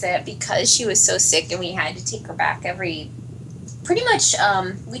 too, is that because she was so sick and we had to take her back pretty much,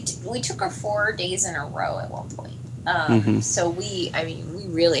 we took her 4 days in a row at one point. So we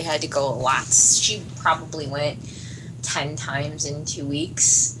really had to go a lot. She probably went 10 times in 2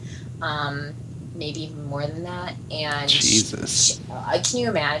 weeks. Maybe even more than that. And Jesus. Can you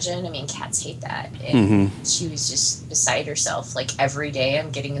imagine? I mean, cats hate that. And she was just beside herself. Like every day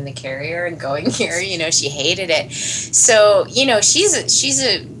I'm getting in the carrier and going here, she hated it. So, she's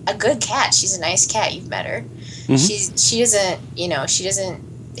a good cat. She's a nice cat. You've met her. She doesn't, she doesn't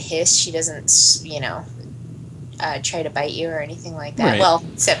hiss. She doesn't, try to bite you or anything like that. Right. Well,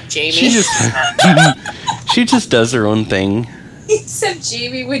 except Jamie. She just does her own thing. Except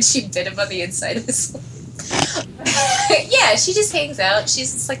Jamie when she bit him on the inside of his lip. Yeah, she just hangs out.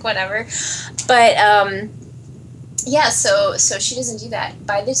 She's just like, whatever. But, so she doesn't do that.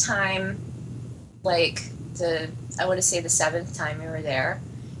 By the time, like, I want to say the 7th time we were there,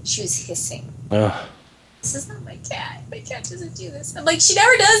 she was hissing. Ugh. This is not my cat. My cat doesn't do this. I'm like, she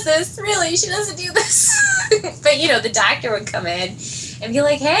never does this. Really, she doesn't do this. But, the doctor would come in and be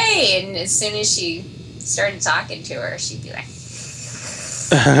like, hey. And as soon as she started talking to her, she'd be like,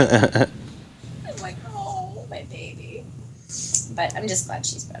 I'm like, oh, my baby. But I'm just glad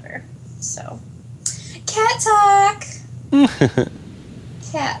she's better. So, cat talk.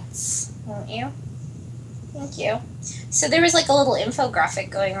 Cats, won't you? Thank you. So there was like a little infographic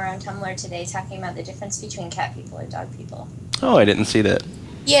going around Tumblr today talking about the difference between cat people and dog people. Oh, I didn't see that.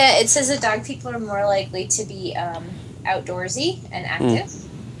 Yeah, it says that dog people are more likely to be outdoorsy and active,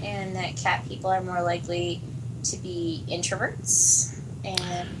 and that cat people are more likely to be introverts.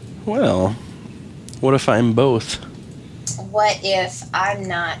 And well, what if I'm both? What if I'm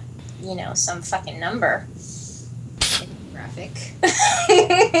not, some fucking number? Graphic.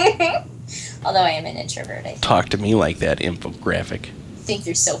 Although I am an introvert, I think. Talk to me like that, infographic. I think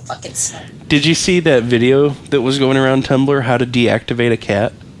you're so fucking smart. Did you see that video that was going around Tumblr, how to deactivate a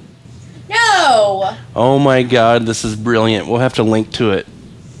cat? No! Oh my god, this is brilliant. We'll have to link to it.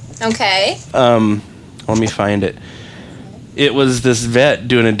 Okay. Let me find it. It was this vet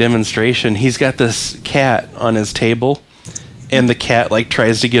doing a demonstration. He's got this cat on his table, and the cat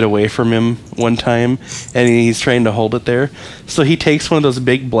tries to get away from him one time, and he's trying to hold it there. So he takes one of those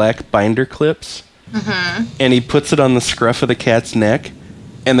big black binder clips, and he puts it on the scruff of the cat's neck,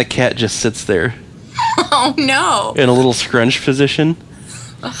 and the cat just sits there. Oh no! In a little scrunch position.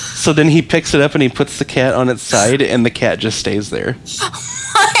 So then he picks it up and he puts the cat on its side, and the cat just stays there.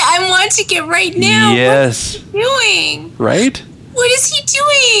 I'm watching it right now. Yes. What is he doing? Right? What is he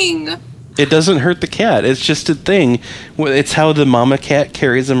doing? It doesn't hurt the cat. It's just a thing. It's how the mama cat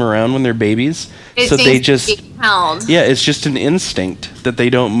carries them around when they're babies. So they just held. Yeah, it's just an instinct that they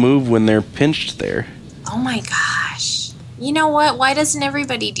don't move when they're pinched there. Oh my gosh. You know what? Why doesn't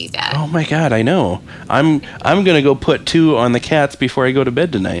everybody do that? Oh my god, I know. I'm gonna go put 2 on the cats before I go to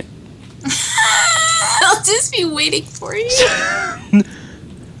bed tonight. I'll just be waiting for you.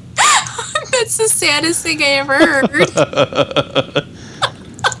 That's the saddest thing I ever heard.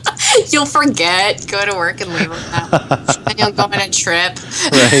 You'll forget, go to work and leave them. And you'll go on a trip.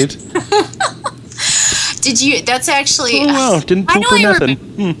 Right. That's actually... Oh wow, didn't poop or nothing.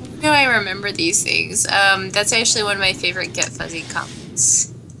 I know I remember these things. That's actually one of my favorite Get Fuzzy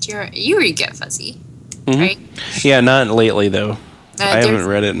comics. You read Get Fuzzy, right? Yeah, not lately though. I haven't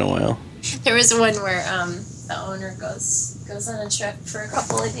read it in a while. There was one where the owner goes on a trip for a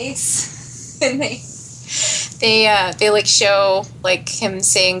couple of days, and they like show like him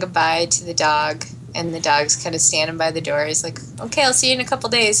saying goodbye to the dog, and the dog's kind of standing by the door. He's like, "Okay, I'll see you in a couple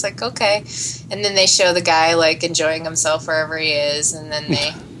days." Like, okay, and then they show the guy like enjoying himself wherever he is, and then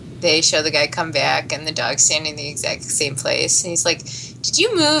they show the guy come back, and the dog's standing in the exact same place, and he's like, "Did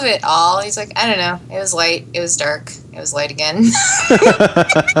you move at all?" He's like, "I don't know. It was light. It was dark. It was light again."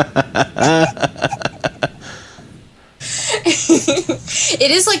 It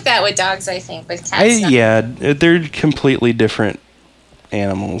is like that with dogs, I think. With cats, yeah, they're completely different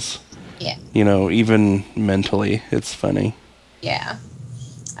animals. Yeah. You know, even mentally, it's funny. Yeah.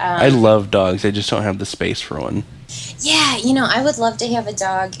 I love dogs. I just don't have the space for one. Yeah, you know, I would love to have a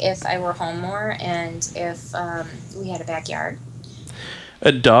dog if I were home more and if we had a backyard.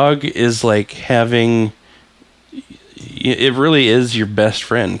 A dog is like having... It really is your best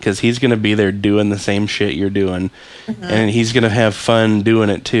friend, because he's going to be there doing the same shit you're doing, and he's going to have fun doing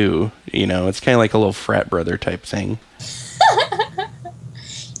it too. You know, it's kind of like a little frat brother type thing.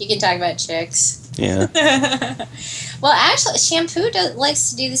 You can talk about chicks. Yeah. Well, actually, Shampoo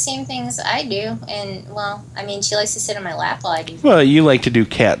likes to do the same things I do, and well, I mean, she likes to sit on my lap while I do. Well, you like to do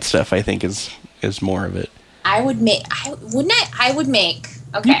cat stuff, I think, is more of it. I would make.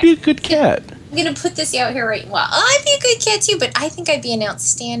 Okay. You'd be a good cat. I'm gonna put this out here right. Well, I'd be a good cat too, but I think I'd be an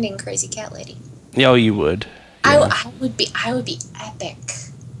outstanding crazy cat lady. Yeah, oh, you would. Yeah. I would be epic.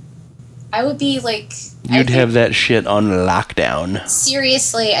 I would be like... You'd have that shit on lockdown.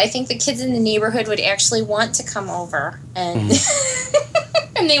 Seriously, I think the kids in the neighborhood would actually want to come over, and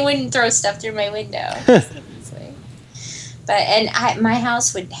and they wouldn't throw stuff through my window. My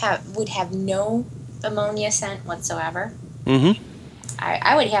house would have no ammonia scent whatsoever. Mm-hmm.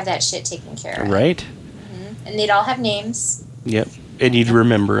 I would have that shit taken care of. Right. Mm-hmm. And they'd all have names. Yep. And you'd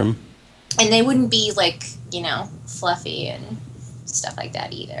remember them. And they wouldn't be like, you know, fluffy and stuff like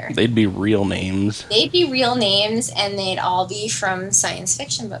that either. They'd be real names. They'd be real names, and they'd all be from science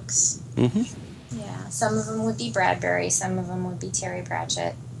fiction books. Mm-hmm. Yeah. Some of them would be Bradbury. Some of them would be Terry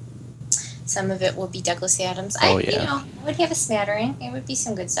Pratchett. Some of it would be Douglas Adams. I would have a smattering. It would be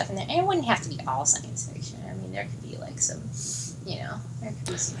some good stuff in there. And it wouldn't have to be all science fiction. I mean, there could be like some, you know, there could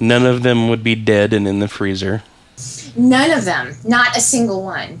be some... None of them would be dead and in the freezer. None of them. Not a single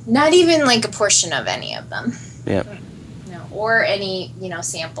one. Not even like a portion of any of them. Yep. No. Or any, you know,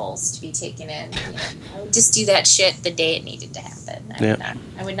 samples to be taken in. You know, I would just do that shit the day it needed to happen.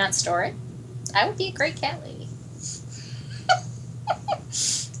 I would not store it. I would be a great cat lady.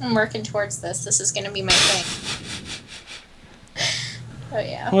 I'm working towards this. This is going to be my thing. Oh,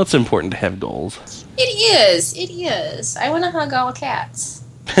 yeah. Well, it's important to have goals. It is. It is. I want to hug all cats.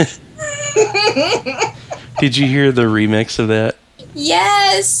 Did you hear the remix of that?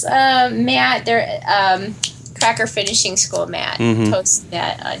 Yes. Matt, Cracker Finishing School Matt posted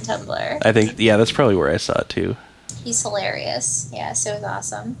that on Tumblr. I think, yeah, that's probably where I saw it, too. He's hilarious. Yeah, so it was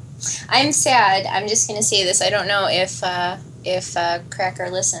awesome. I'm sad. I'm just going to say this. I don't know if Cracker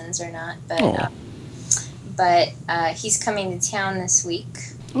listens or not, but he's coming to town this week.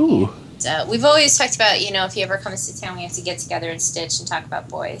 Ooh. We've always talked about, you know, if he ever comes to town, we have to get together and Stitch and talk about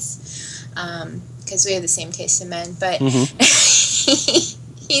boys, because we have the same taste in men. But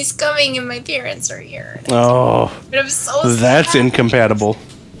he's coming, and my parents are here. But I'm so sad. That's incompatible.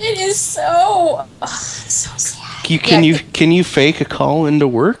 It is so sad. Can you fake a call into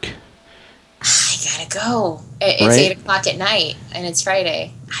work? I gotta go. It's 8 o'clock at night, and it's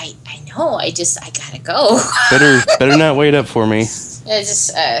Friday. I know. I gotta go. better not wait up for me.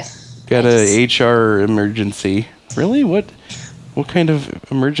 Got a HR emergency. Really? What kind of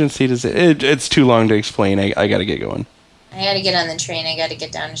emergency does it? It's too long to explain. I gotta get going. I gotta get on the train. I gotta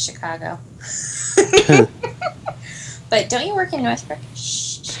get down to Chicago. But don't you work in Northbrook?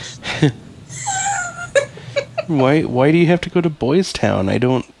 Shh. Why do you have to go to Boys Town? I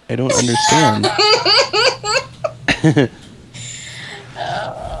don't I don't understand.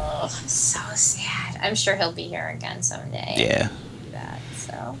 Oh, so sad. I'm sure he'll be here again someday. Yeah.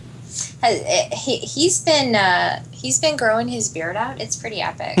 So he's been growing his beard out. It's pretty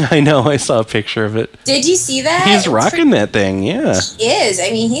epic. I know. I saw a picture of it. Did you see that? He's rocking that thing. Yeah. He is. I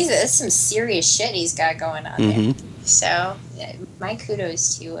mean, that's some serious shit he's got going on there. So, my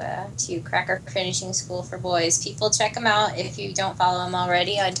kudos to Cracker Finishing School for Boys. People, check him out if you don't follow him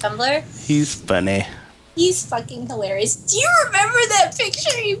already on Tumblr. He's funny. He's fucking hilarious. Do you remember that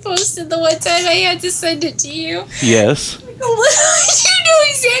picture he posted the one time I had to send it to you? Yes. You know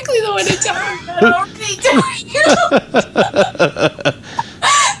exactly the one I'm talking about.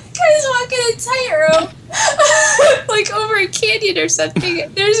 Guy's walking a tightrope, like over a canyon or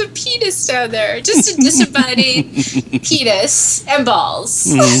something. There's a penis down there, just a disembodied penis and balls.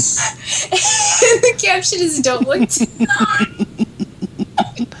 And the caption is "Don't look down."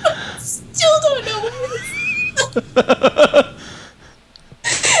 Still don't know what it is.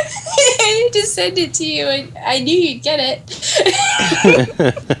 I had to send it to you, and I knew you'd get it.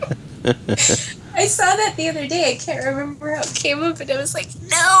 I saw that the other day. I can't remember how it came up, and I was like,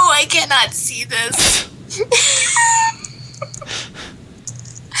 no, I cannot see this.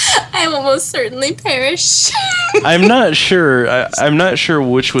 I almost certainly perished. I'm not sure. I'm not sure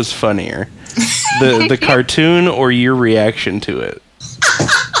which was funnier, the cartoon or your reaction to it.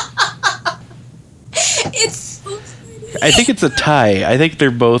 It's so funny. I think it's a tie. I think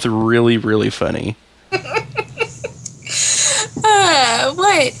they're both really, really funny.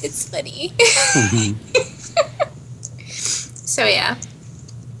 What? It's funny. So yeah,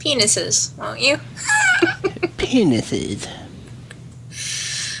 penises, won't you? Penises.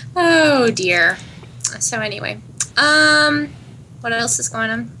 Oh dear. So anyway, what else is going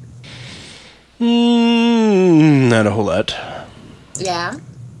on? Not a whole lot. Yeah.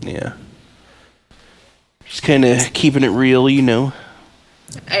 Yeah. Just kind of keeping it real, you know.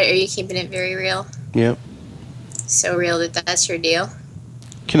 Are you keeping it very real? Yep. So real that that's your deal?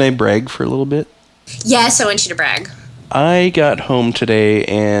 Can I brag for a little bit? Yes, I want you to brag. I got home today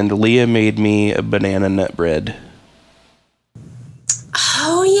and Leah made me a banana nut bread.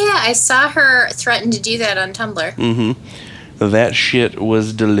 Oh yeah, I saw her threaten to do that on Tumblr. Mm-hmm. That shit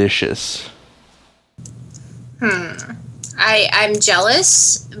was delicious. I'm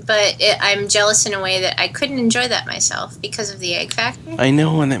jealous, but I'm jealous in a way that I couldn't enjoy that myself because of the egg factor. I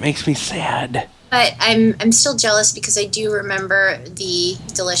know, and that makes me sad. But I'm still jealous because I do remember the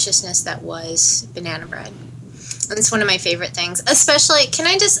deliciousness that was banana bread. And it's one of my favorite things. Especially,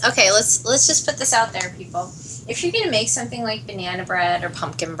 let's just put this out there, people. If you're going to make something like banana bread or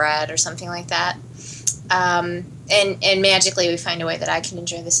pumpkin bread or something like that, and magically we find a way that I can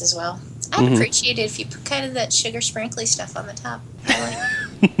enjoy this as well, I'd appreciate it if you put kind of that sugar sprinkly stuff on the top. I like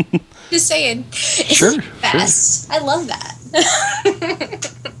just saying. Sure. It's the best. Sure. I love that.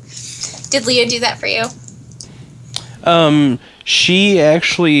 Did Leah do that for you? She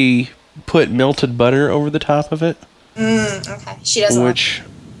actually put melted butter over the top of it. Okay. She doesn't. Which.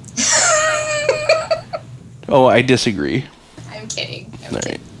 Oh, I disagree. I'm kidding. All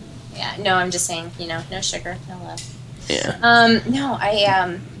right. Yeah. No, I'm just saying. No sugar, no love. Yeah. No,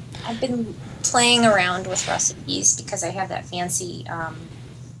 I've been playing around with recipes because I have that fancy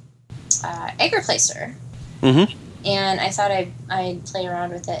egg replacer. Mm-hmm. And I thought I'd play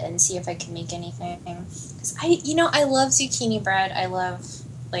around with it and see if I could make anything. Because I love zucchini bread. I love,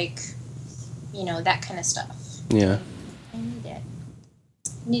 that kind of stuff. Yeah. I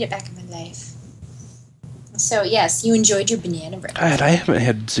need it back in my life. So, yes, you enjoyed your banana bread. God, I haven't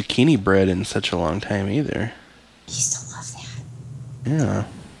had zucchini bread in such a long time either. I used to love that. Yeah.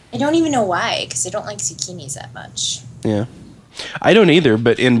 I don't even know why, because I don't like zucchinis that much. Yeah. I don't either,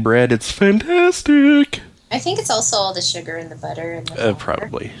 but in bread, it's fantastic. I think it's also all the sugar and the butter and the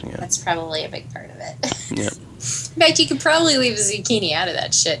probably, yeah. That's probably a big part of it. Yeah. In fact, you could probably leave a zucchini out of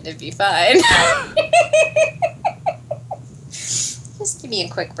that shit and it'd be fine. Just give me a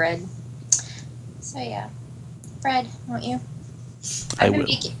quick bread. So yeah, bread, won't you?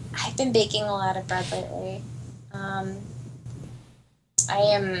 I've been baking a lot of bread lately.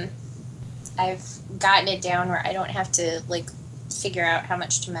 I've gotten it down where I don't have to figure out how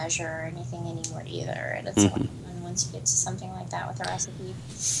much to measure or anything anymore either, and it's a lot of fun once you get to something like that with a recipe.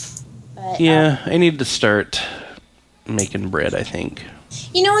 But yeah, I need to start making bread, I think.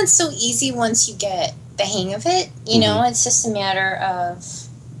 It's so easy once you get the hang of it. It's just a matter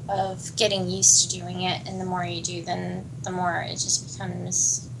of getting used to doing it, and the more you do, then the more it just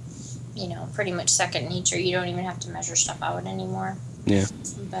becomes, pretty much second nature. You don't even have to measure stuff out anymore. Yeah.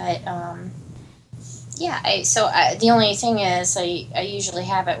 But The only thing is I usually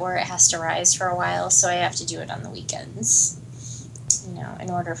have it where it has to rise for a while, so I have to do it on the weekends, in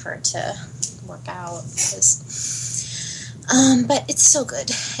order for it to work out. But it's so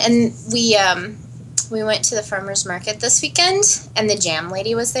good. And we went to the farmer's market this weekend, and the jam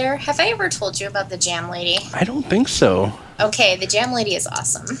lady was there. Have I ever told you about the jam lady? I don't think so. Okay, the jam lady is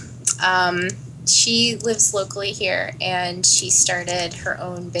awesome. She lives locally here, and she started her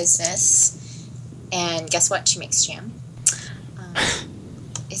own business. And guess what? She makes jam.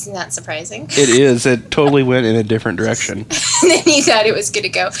 Isn't that surprising? It is. It totally went in a different direction. And then you thought it was going to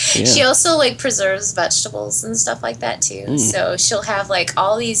go. Yeah. She also preserves vegetables and stuff like that too. So she'll have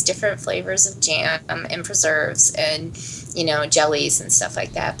all these different flavors of jam and preserves and jellies and stuff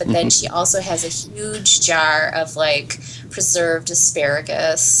like that. But then she also has a huge jar of preserved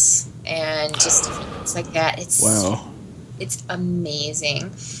asparagus and just different things like that. It's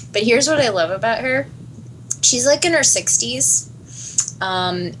amazing. But here's what I love about her. She's in her 60s.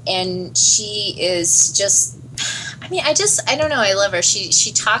 And she is just, I don't know. I love her.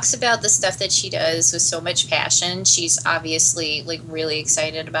 She talks about the stuff that she does with so much passion. She's obviously really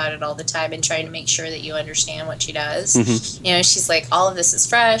excited about it all the time and trying to make sure that you understand what she does. She's all of this is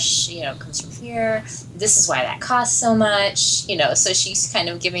fresh, comes from here. This is why that costs so much, so she's kind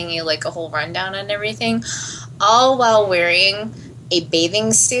of giving you a whole rundown on everything, all while wearing a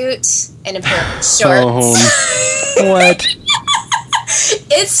bathing suit and a pair of shorts. What?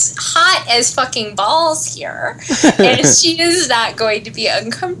 It's hot as fucking balls here, and she is not going to be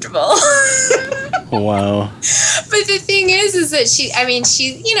uncomfortable. Wow. But the thing is that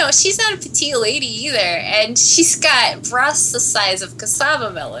she's not a petite lady either, and she's got breasts the size of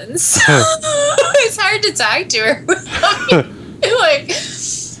cassava melons. So it's hard to talk to her without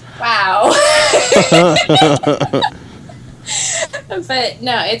wow. But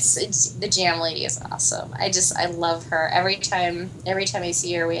no, it's the jam lady is awesome. I love her. Every time I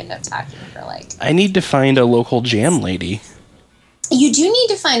see her, we end up talking for I need to find a local jam lady. You do need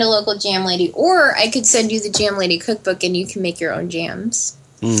to find a local jam lady, or I could send you the jam lady cookbook and you can make your own jams.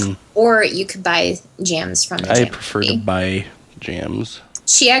 Or you could buy jams from the jam lady. I prefer to buy jams.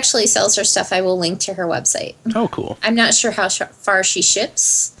 She actually sells her stuff. I will link to her website. Oh, cool. I'm not sure how far she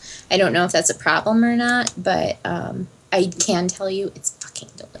ships. I don't know if that's a problem or not, but I can tell you it's fucking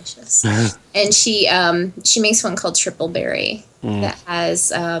delicious. And she makes one called Triple Berry that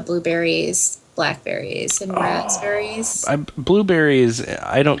has blueberries, blackberries, and raspberries. Blueberries,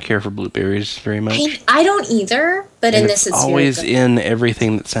 I don't care for blueberries very much. I don't either, but in this it's always very good. in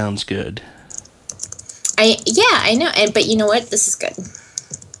everything that sounds good. I know, but you know what? This is good.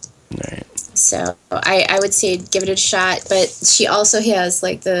 All right. So I would say give it a shot, but she also has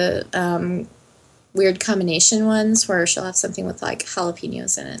the weird combination ones where she'll have something with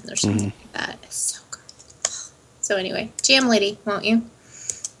jalapenos in it or something like that. It's so good. So anyway, jam lady, won't you?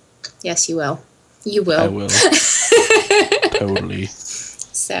 Yes, you will. You will. I will. Totally.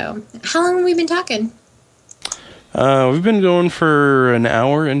 So, how long have we been talking? We've been going for an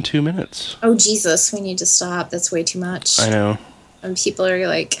hour and 2 minutes. Oh, Jesus, we need to stop. That's way too much. I know. And people are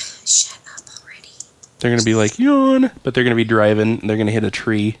shut up already. They're going to be yawn, but they're going to be driving, and they're going to hit a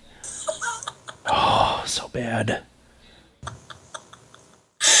tree. Oh, so bad. Now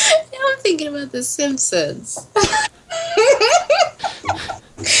I'm thinking about The Simpsons.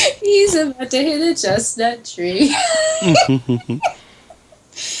 He's about to hit a chestnut tree.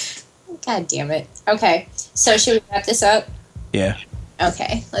 God damn it. Okay, so should we wrap this up? Yeah.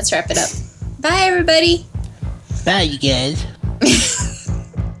 Okay, let's wrap it up. Bye, everybody. Bye, you guys.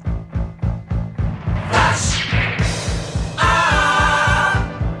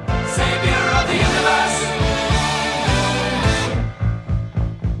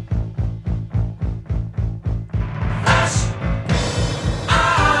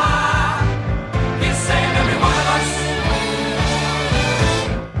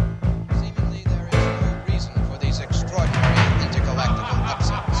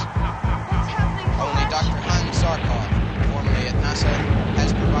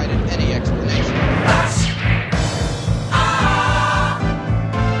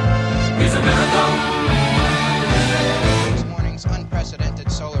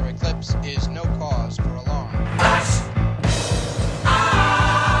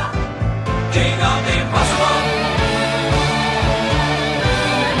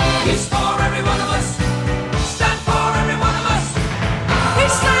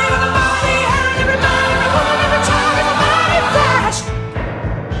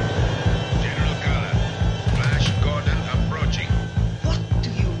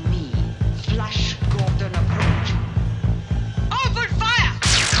 Open fire!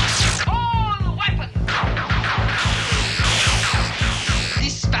 All weapons!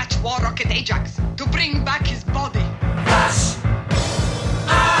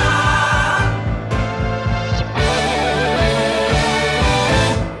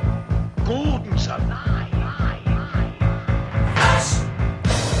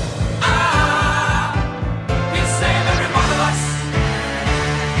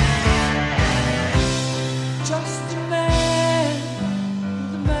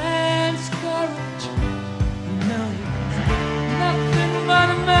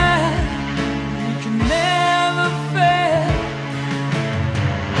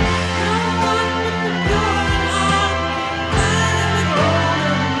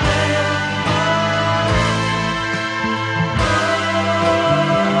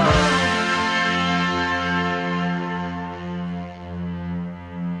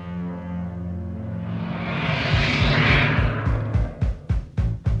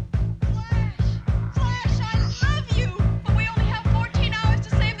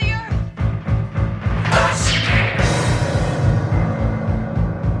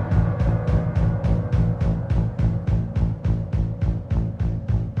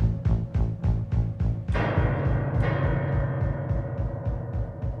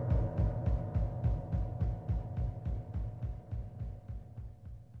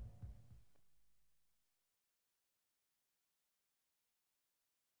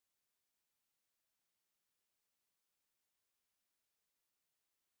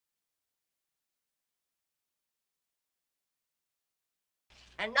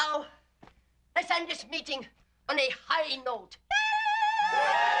 And now, let's end this meeting on a high note.